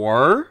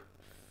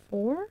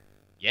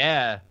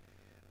 Yeah.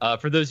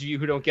 For those of you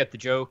who don't get the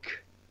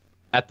joke,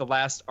 at the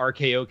last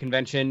RKO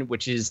convention,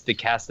 which is the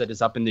cast that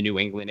is up in the New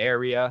England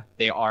area,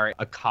 they are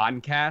a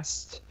con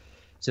cast.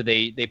 So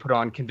they put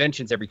on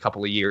conventions every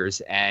couple of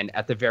years. And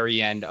at the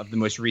very end of the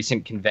most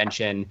recent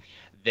convention,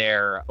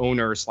 their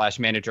owner /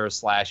 manager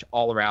 /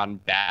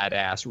 all-around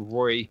badass,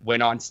 Roy,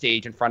 went on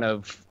stage in front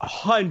of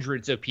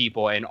hundreds of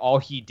people. And all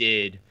he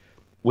did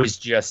was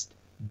just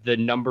the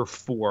number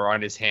 4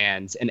 on his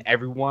hands. And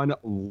everyone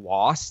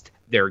lost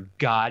their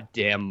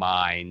goddamn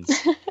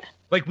minds.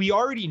 Like, we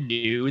already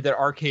knew that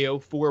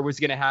RKO 4 was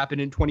going to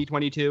happen in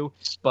 2022.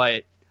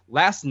 But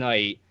last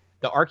night,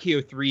 the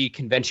RKO 3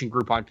 convention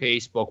group on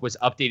Facebook was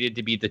updated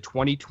to be the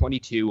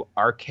 2022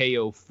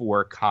 RKO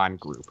 4 con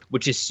group,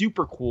 which is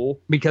super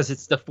cool because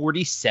it's the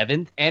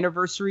 47th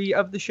anniversary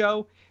of the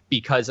show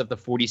because of the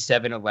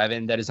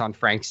 4711 that is on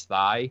Frank's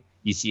thigh.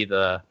 You see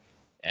the...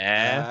 I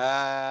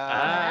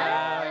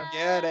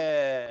get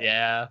it.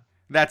 Yeah.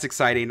 That's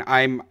exciting.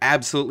 I'm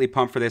absolutely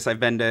pumped for this. I've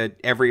been to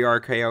every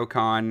RKO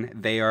con.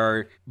 They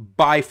are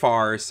by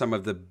far some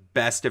of the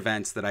best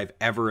events that I've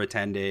ever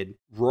attended.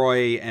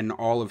 Roy and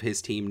all of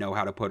his team know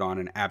how to put on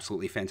an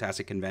absolutely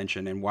fantastic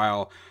convention. And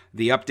while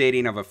the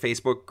updating of a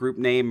Facebook group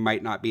name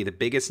might not be the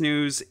biggest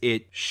news,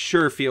 it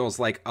sure feels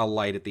like a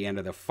light at the end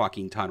of the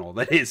fucking tunnel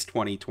that is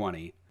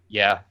 2020.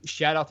 Yeah.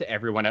 Shout out to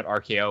everyone at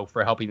RKO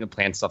for helping them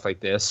plan stuff like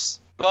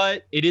this.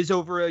 But it is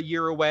over a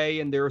year away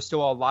and there are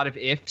still a lot of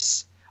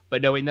ifs.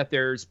 But knowing that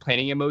there's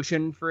planning in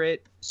motion for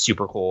it,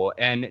 super cool.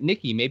 And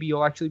Nicki, maybe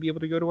you'll actually be able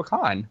to go to a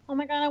con. Oh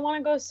my God, I want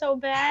to go so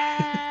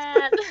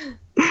bad.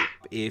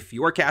 If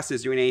your cast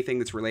is doing anything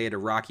that's related to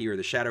Rocky or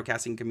the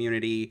Shadowcasting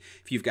community,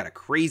 if you've got a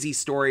crazy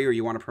story or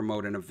you want to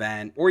promote an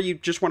event, or you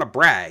just want to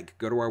brag,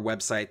 go to our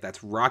website. That's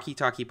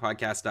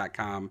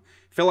rockytalkiepodcast.com.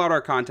 Fill out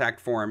our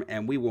contact form,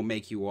 and we will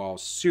make you all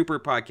super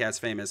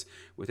podcast famous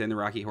within the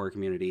Rocky Horror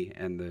community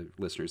and the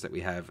listeners that we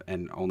have,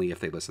 and only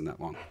if they listen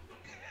that long.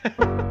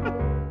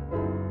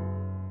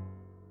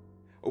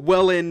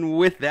 Well, and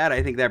with that,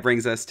 I think that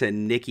brings us to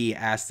Nicki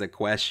Asks the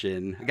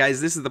Question.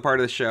 Guys, this is the part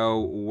of the show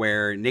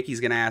where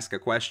Nicki's going to ask a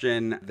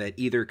question that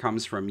either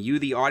comes from you,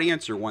 the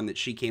audience, or one that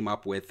she came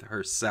up with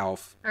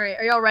herself. All right,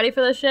 are y'all ready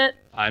for this shit?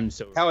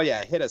 Hell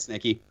yeah, hit us,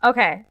 Nicki.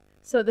 Okay,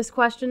 so this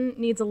question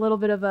needs a little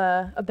bit of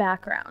a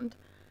background.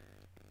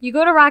 You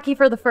go to Rocky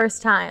for the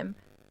first time.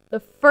 The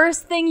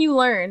first thing you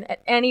learn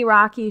at any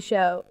Rocky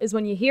show is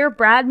when you hear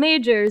Brad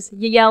Majors,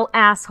 you yell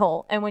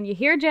asshole. And when you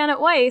hear Janet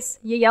Weiss,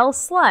 you yell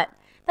slut.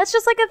 That's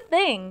just like a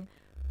thing.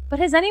 But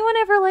has anyone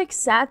ever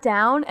sat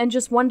down and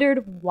just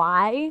wondered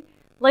why?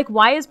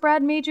 Why is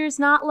Brad Majors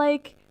not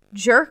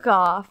jerk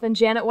off and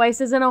Janet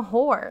Weiss isn't a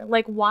whore?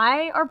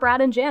 Why are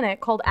Brad and Janet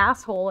called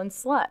asshole and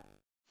slut?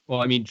 Well,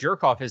 I mean,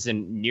 jerk off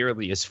isn't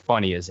nearly as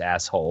funny as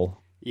asshole.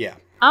 Yeah.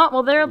 Oh,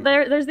 well,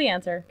 there's the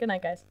answer. Good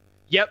night, guys.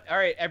 Yep. All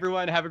right,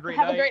 everyone, have a great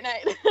night. Have a great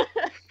night.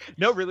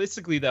 No,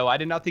 realistically, though, I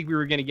did not think we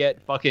were going to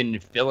get fucking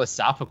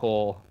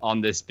philosophical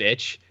on this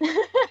bitch.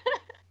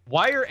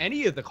 Why are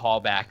any of the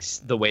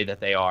callbacks the way that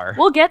they are?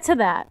 We'll get to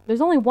that.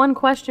 There's only one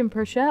question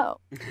per show.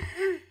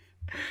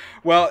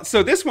 Well,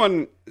 so this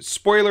one,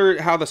 spoiler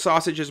how the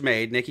sausage is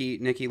made.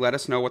 Nicki, let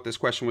us know what this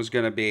question was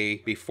going to be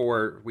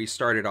before we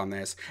started on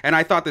this. And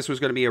I thought this was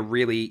going to be a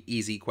really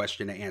easy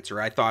question to answer.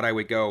 I thought I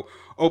would go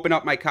open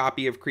up my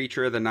copy of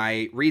Creature of the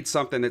Night, read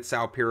something that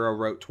Sal Piro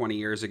wrote 20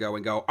 years ago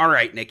and go, all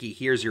right, Nicki,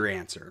 here's your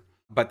answer.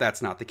 But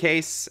that's not the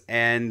case,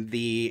 and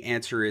the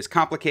answer is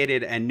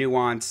complicated and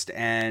nuanced,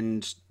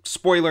 and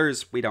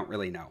spoilers, we don't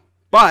really know.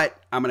 But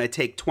I'm going to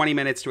take 20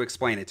 minutes to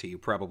explain it to you,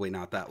 probably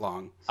not that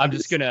long. I'm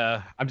just going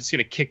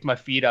to kick my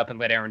feet up and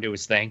let Aaron do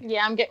his thing.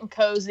 Yeah, I'm getting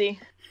cozy.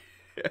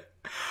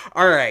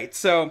 All right,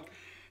 so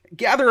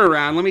gather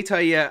around. Let me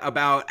tell you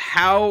about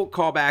how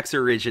callbacks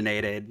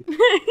originated.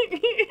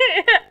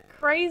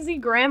 Crazy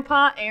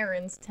Grandpa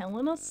Aaron's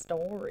telling a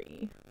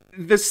story.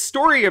 The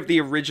story of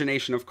the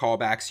origination of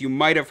callbacks, you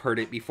might have heard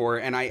it before,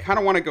 and I kind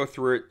of want to go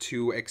through it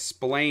to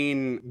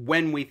explain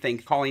when we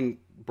think calling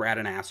Brad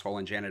an asshole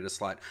and Janet a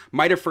slut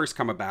might have first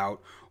come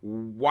about,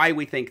 why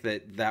we think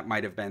that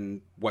might have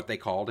been what they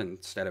called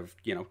instead of,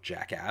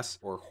 jackass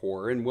or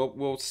whore, and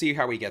we'll see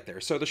how we get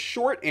there. So the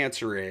short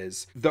answer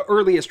is the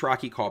earliest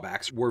Rocky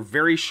callbacks were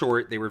very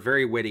short, they were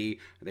very witty,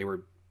 they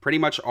were pretty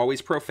much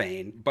always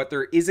profane, but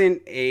there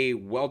isn't a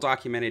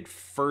well-documented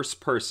first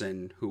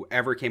person who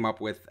ever came up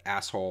with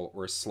asshole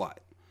or slut.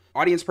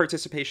 Audience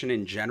participation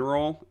in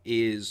general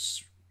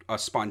is a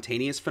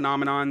spontaneous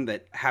phenomenon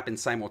that happened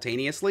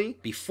simultaneously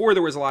before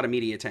there was a lot of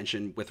media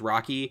attention with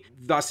Rocky.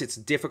 Thus, it's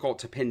difficult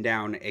to pin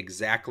down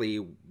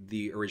exactly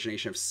the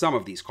origination of some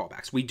of these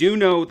callbacks. We do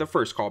know the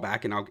first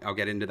callback, and I'll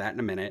get into that in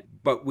a minute,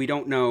 but we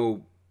don't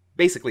know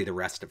basically the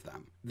rest of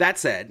them. That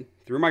said,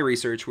 through my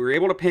research, we were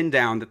able to pin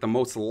down that the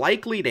most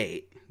likely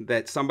date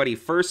that somebody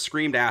first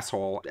screamed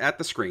asshole at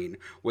the screen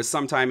was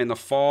sometime in the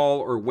fall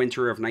or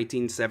winter of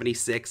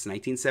 1976,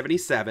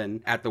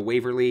 1977 at the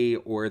Waverly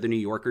or the New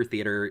Yorker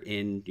Theater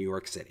in New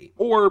York City.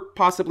 Or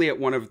possibly at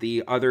one of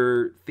the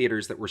other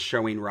theaters that were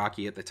showing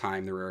Rocky at the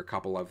time. There were a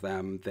couple of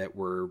them that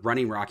were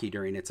running Rocky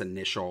during its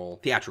initial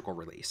theatrical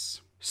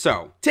release.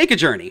 So, take a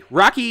journey.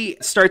 Rocky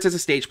starts as a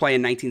stage play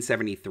in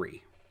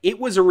 1973. It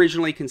was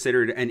originally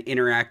considered an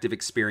interactive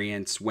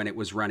experience when it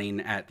was running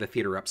at the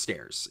theater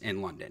upstairs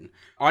in London.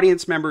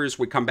 Audience members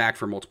would come back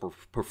for multiple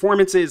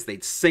performances.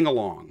 They'd sing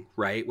along,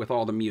 right, with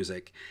all the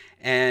music.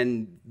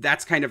 And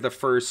that's kind of the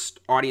first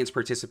audience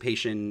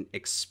participation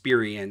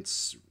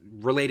experience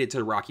related to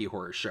the Rocky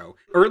Horror Show.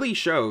 Early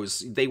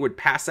shows, they would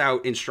pass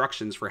out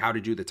instructions for how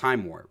to do the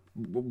time warp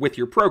with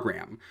your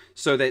program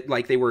so that,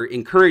 like, they were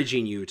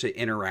encouraging you to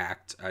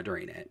interact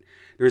during it.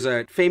 There's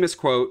a famous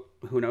quote,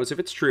 who knows if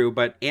it's true,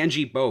 but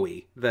Angie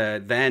Bowie,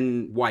 the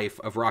then wife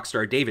of rock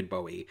star David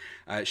Bowie,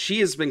 she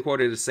has been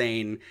quoted as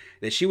saying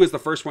that she was the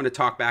first one to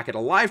talk back at a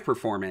live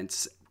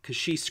performance because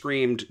she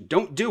screamed,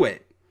 "Don't do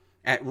it,"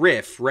 at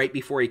Riff right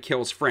before he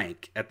kills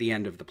Frank at the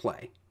end of the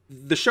play.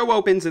 The show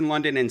opens in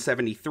London in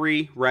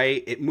 73,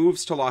 right? It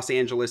moves to Los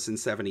Angeles in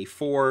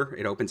 74.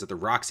 It opens at the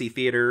Roxy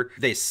Theater.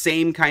 The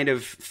same kind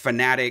of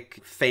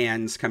fanatic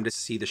fans come to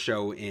see the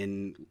show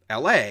in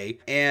LA.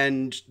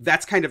 And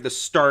that's kind of the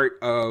start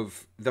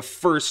of the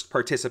first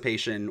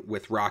participation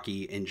with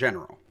Rocky in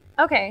general.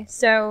 Okay,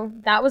 so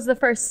that was the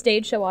first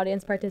stage show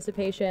audience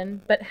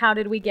participation, but how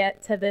did we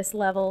get to this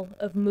level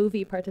of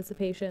movie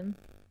participation?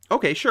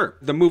 Okay, sure.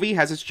 The movie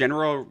has its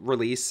general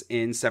release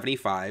in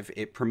 75.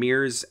 It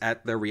premieres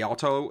at the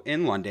Rialto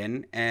in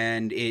London,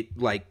 and it,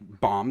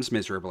 bombs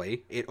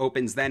miserably. It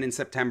opens then in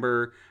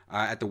September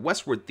at the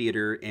Westwood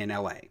Theater in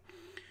LA.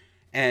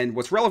 And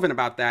what's relevant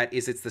about that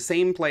is it's the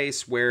same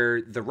place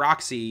where the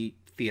Roxy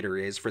Theater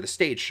is for the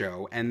stage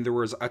show, and there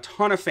was a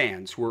ton of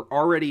fans who were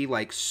already,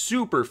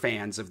 super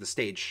fans of the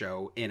stage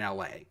show in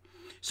LA.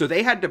 So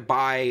they had to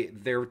buy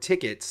their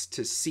tickets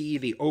to see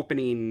the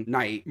opening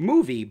night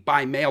movie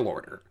by mail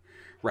order.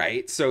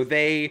 Right? So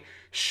they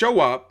show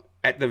up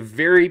at the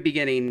very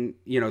beginning,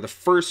 the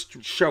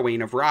first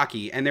showing of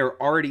Rocky, and they're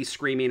already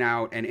screaming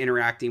out and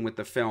interacting with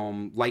the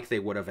film like they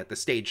would have at the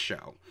stage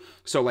show.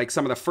 So,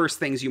 some of the first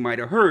things you might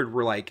have heard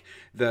were,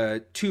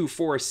 the 2,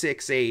 4,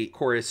 6, 8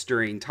 chorus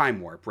during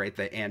Time Warp, right?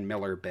 The Ann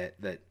Miller bit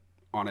that,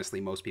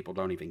 honestly, most people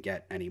don't even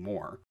get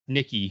anymore.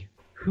 Nicki,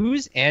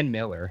 who's Ann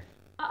Miller?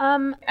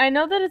 I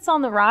know that it's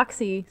on the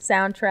Roxy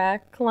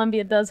soundtrack.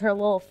 Columbia does her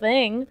little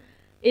thing.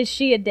 Is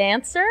she a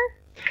dancer?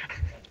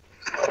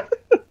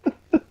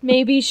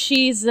 Maybe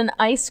she's an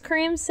ice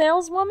cream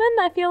saleswoman?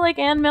 I feel like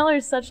Ann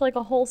Miller's such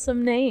a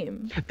wholesome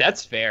name.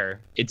 That's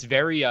fair. It's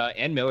very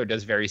Ann Miller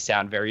does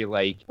sound very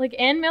like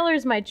Ann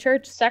Miller's my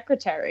church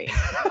secretary.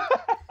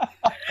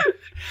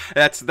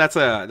 That's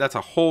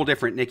a whole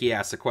different Nicki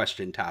Ask a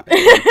Question topic.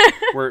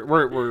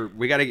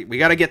 we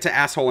gotta get to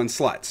asshole and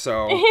slut.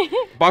 So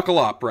buckle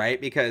up,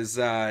 right? Because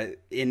in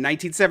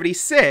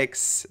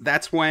 1976,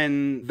 that's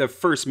when the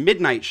first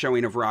midnight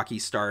showing of Rocky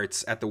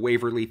starts at the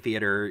Waverly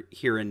Theater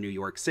here in New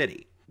York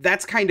City.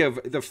 That's kind of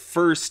the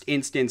first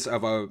instance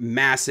of a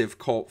massive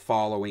cult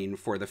following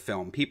for the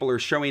film. People are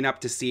showing up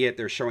to see it.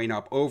 They're showing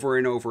up over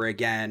and over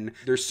again.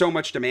 There's so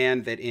much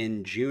demand that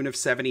in June of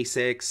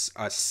 76,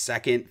 a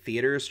second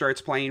theater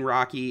starts playing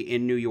Rocky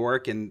in New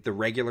York, and the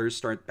regulars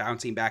start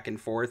bouncing back and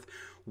forth.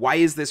 Why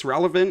is this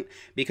relevant?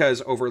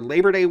 Because over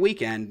Labor Day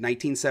weekend,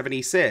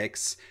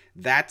 1976,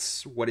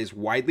 that's what is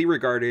widely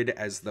regarded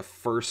as the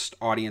first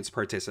audience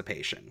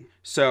participation.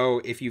 So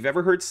if you've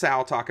ever heard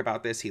Sal talk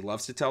about this, he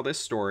loves to tell this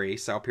story.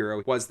 Sal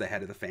Piro was the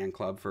head of the fan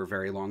club for a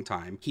very long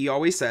time. He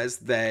always says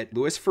that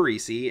Louis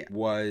Farisi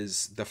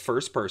was the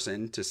first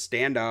person to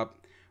stand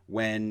up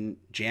when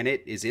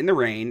Janet is in the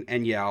rain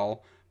and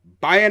yell,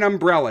 "Buy an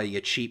umbrella,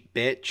 you cheap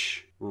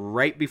bitch,"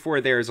 right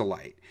before there's a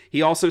light.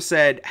 He also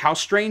said, "How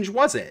strange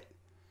was it?"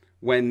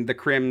 when the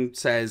Crim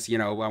says,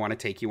 I want to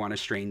take you on a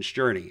strange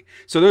journey.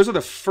 So those are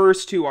the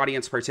first two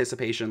audience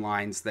participation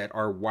lines that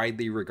are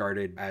widely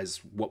regarded as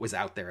what was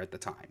out there at the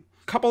time.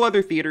 A couple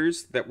other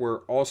theaters that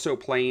were also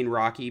playing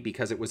Rocky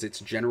because it was its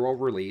general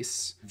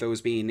release, those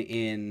being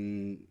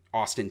in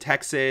Austin,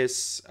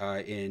 Texas,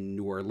 in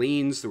New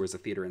Orleans. There was a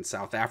theater in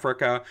South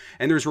Africa.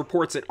 And there's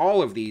reports at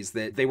all of these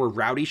that they were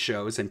rowdy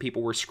shows and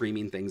people were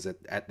screaming things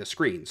at the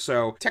screen.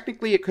 So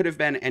technically it could have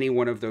been any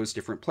one of those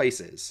different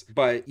places.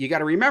 But you got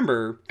to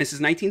remember, this is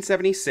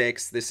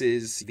 1976. This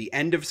is the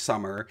end of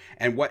summer.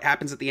 And what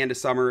happens at the end of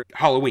summer?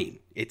 Halloween.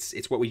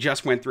 It's what we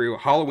just went through.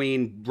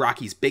 Halloween,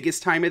 Rocky's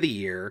biggest time of the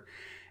year.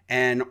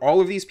 And all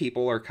of these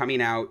people are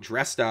coming out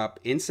dressed up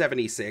in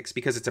 76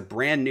 because it's a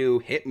brand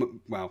new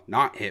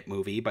not hit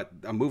movie, but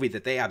a movie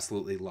that they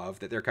absolutely love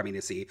that they're coming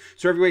to see.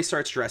 So everybody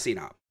starts dressing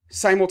up.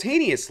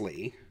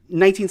 Simultaneously,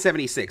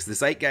 1976, the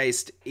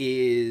zeitgeist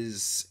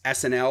is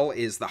SNL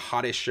is the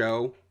hottest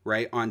show,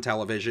 right, on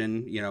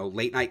television,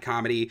 late night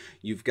comedy.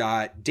 You've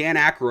got Dan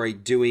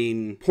Aykroyd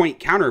doing Point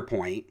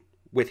Counterpoint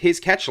with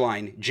his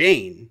catchline,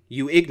 "Jane,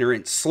 you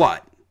ignorant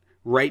slut,"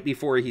 right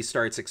before he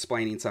starts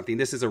explaining something.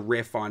 This is a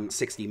riff on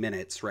 60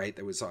 Minutes, right,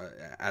 that was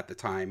at the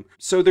time.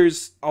 So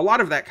there's a lot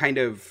of that kind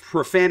of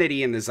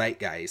profanity in the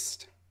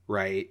zeitgeist,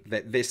 right,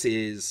 that this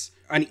is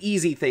an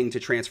easy thing to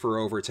transfer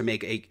over to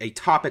make a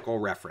topical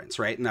reference,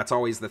 right? And that's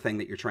always the thing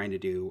that you're trying to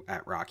do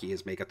at Rocky,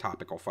 is make a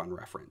topical fun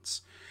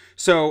reference.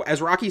 So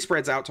as Rocky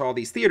spreads out to all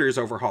these theaters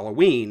over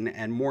Halloween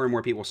and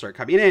more people start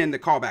coming in, the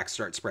callbacks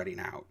start spreading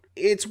out.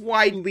 It's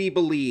widely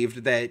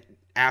believed that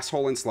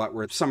Asshole and Slut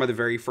were some of the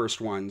very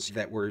first ones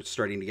that were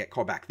starting to get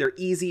called back. They're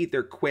easy,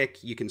 they're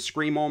quick, you can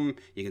scream them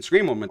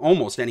at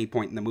almost any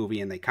point in the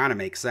movie and they kind of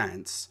make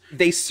sense.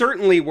 They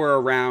certainly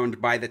were around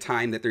by the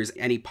time that there's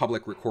any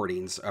public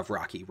recordings of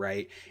Rocky,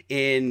 right?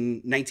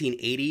 In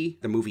 1980,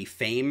 the movie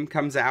Fame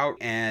comes out,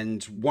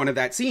 and one of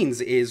that scenes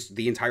is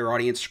the entire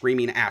audience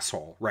screaming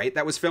 "asshole," right?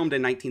 That was filmed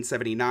in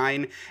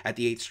 1979 at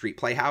the 8th Street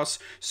Playhouse.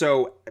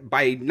 So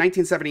by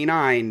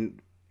 1979,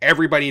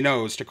 everybody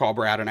knows to call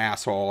Brad an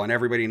asshole, and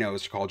everybody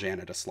knows to call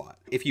Janet a slut.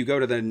 If you go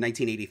to the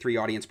 1983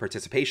 audience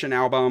participation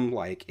album,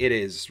 it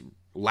is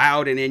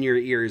loud and in your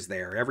ears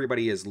there.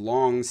 Everybody has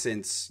long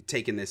since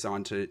taken this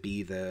on to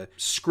be the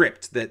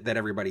script that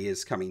everybody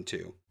is coming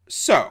to.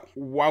 So,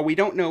 while we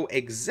don't know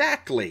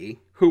exactly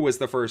who was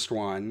the first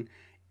one,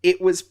 it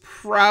was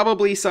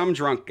probably some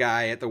drunk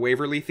guy at the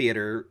Waverly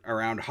Theater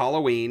around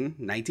Halloween,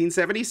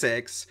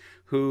 1976,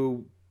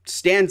 who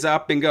stands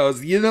up and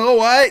goes, "You know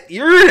what?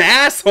 You're an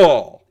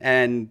asshole."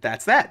 And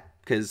that's that,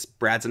 because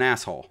Brad's an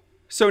asshole.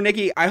 So,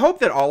 Nicki, I hope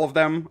that all of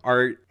them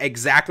are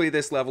exactly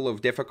this level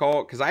of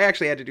difficult, because I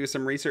actually had to do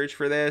some research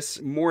for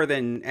this, more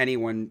than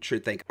anyone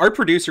should think. Our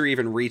producer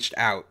even reached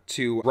out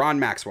to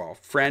Ron Maxwell,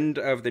 friend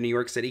of the New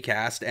York City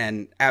cast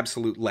and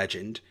absolute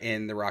legend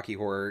in the Rocky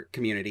Horror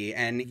community.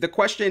 And the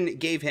question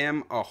gave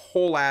him a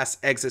whole-ass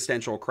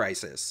existential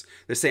crisis,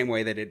 the same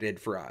way that it did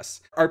for us.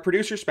 Our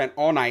producer spent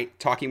all night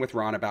talking with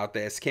Ron about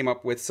this, came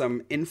up with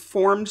some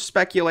informed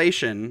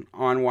speculation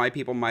on why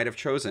people might have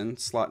chosen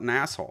Slut and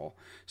Asshole.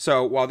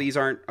 So while these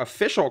aren't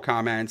official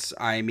comments,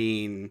 I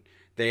mean,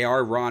 they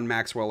are Ron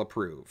Maxwell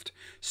approved.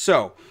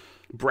 So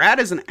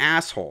Brad is an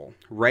asshole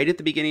right at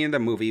the beginning of the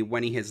movie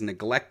when he has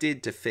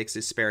neglected to fix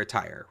his spare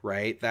tire,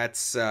 right?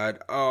 That's,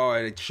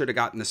 I should have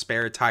gotten the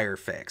spare tire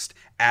fixed.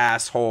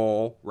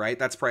 Asshole, right?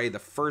 That's probably the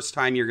first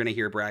time you're going to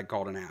hear Brad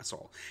called an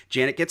asshole.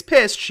 Janet gets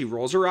pissed. She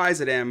rolls her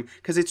eyes at him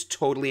because it's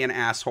totally an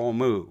asshole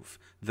move.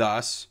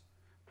 Thus,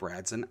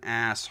 Brad's an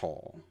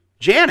asshole.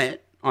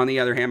 Janet, on the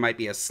other hand, might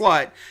be a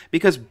slut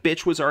because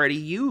bitch was already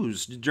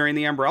used during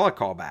the umbrella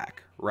callback,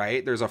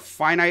 right? There's a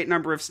finite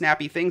number of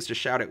snappy things to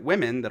shout at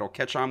women that'll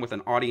catch on with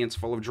an audience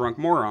full of drunk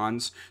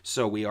morons,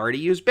 so we already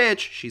used bitch,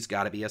 she's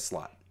gotta be a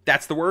slut.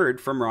 That's the word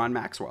from Ron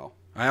Maxwell.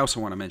 I also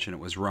want to mention it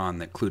was Ron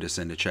that clued us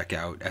in to check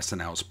out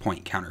SNL's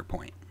Point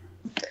Counterpoint.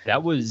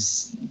 That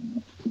was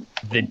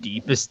the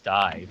deepest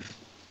dive.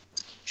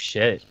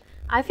 Shit.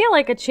 I feel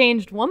like a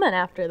changed woman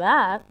after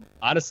that.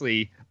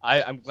 Honestly,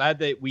 I'm glad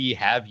that we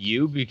have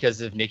you,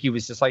 because if Nicki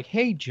was just like,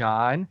 "Hey,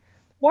 John,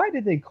 why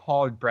did they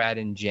call Brad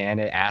and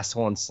Janet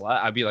asshole and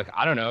slut?" I'd be like,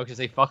 "I don't know, because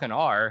they fucking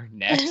are."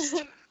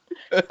 Next.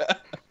 Well,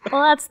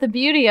 that's the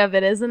beauty of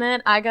it, isn't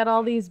it? I got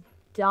all these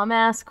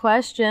dumbass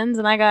questions,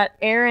 and I got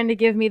Aaron to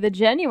give me the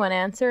genuine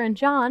answer, and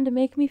John to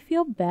make me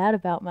feel bad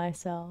about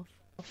myself.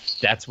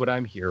 That's what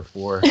I'm here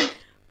for.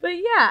 But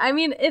yeah, I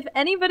mean, if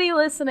anybody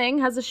listening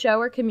has a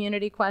show or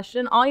community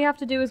question, all you have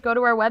to do is go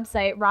to our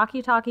website,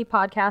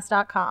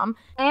 rockytalkiepodcast.com,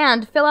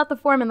 and fill out the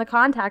form in the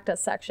Contact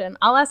Us section.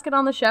 I'll ask it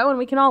on the show, and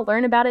we can all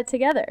learn about it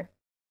together.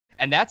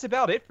 And that's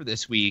about it for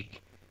this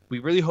week. We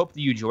really hope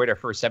that you enjoyed our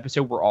first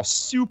episode. We're all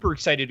super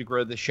excited to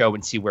grow the show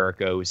and see where it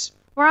goes.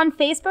 We're on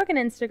Facebook and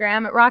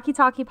Instagram at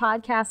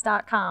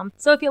rockytalkiepodcast.com.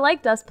 So if you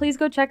liked us, please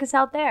go check us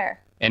out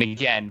there. And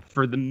again,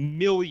 for the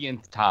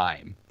millionth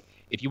time,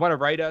 if you want to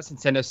write us and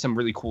send us some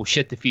really cool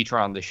shit to feature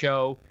on the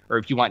show, or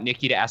if you want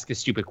Nicki to ask a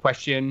stupid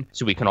question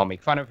so we can all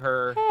make fun of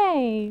her.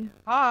 Hey.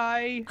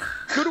 Hi.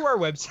 Go to our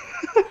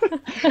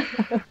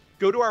website.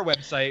 Go to our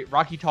website,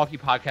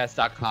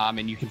 rockytalkiepodcast.com,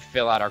 and you can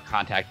fill out our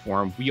contact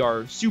form. We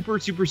are super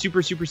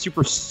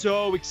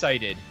so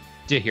excited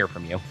to hear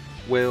from you.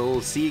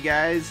 We'll see you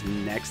guys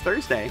next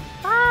Thursday.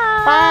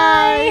 Bye.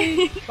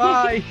 Bye.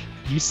 Bye.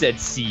 You said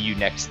see you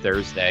next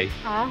Thursday.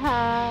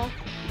 Uh-huh.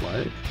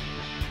 What?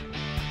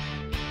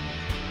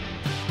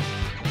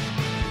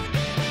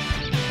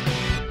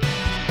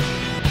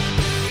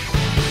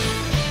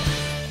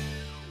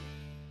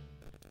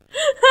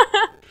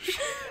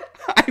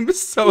 I'm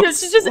so You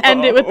should just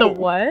end it with the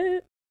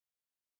what?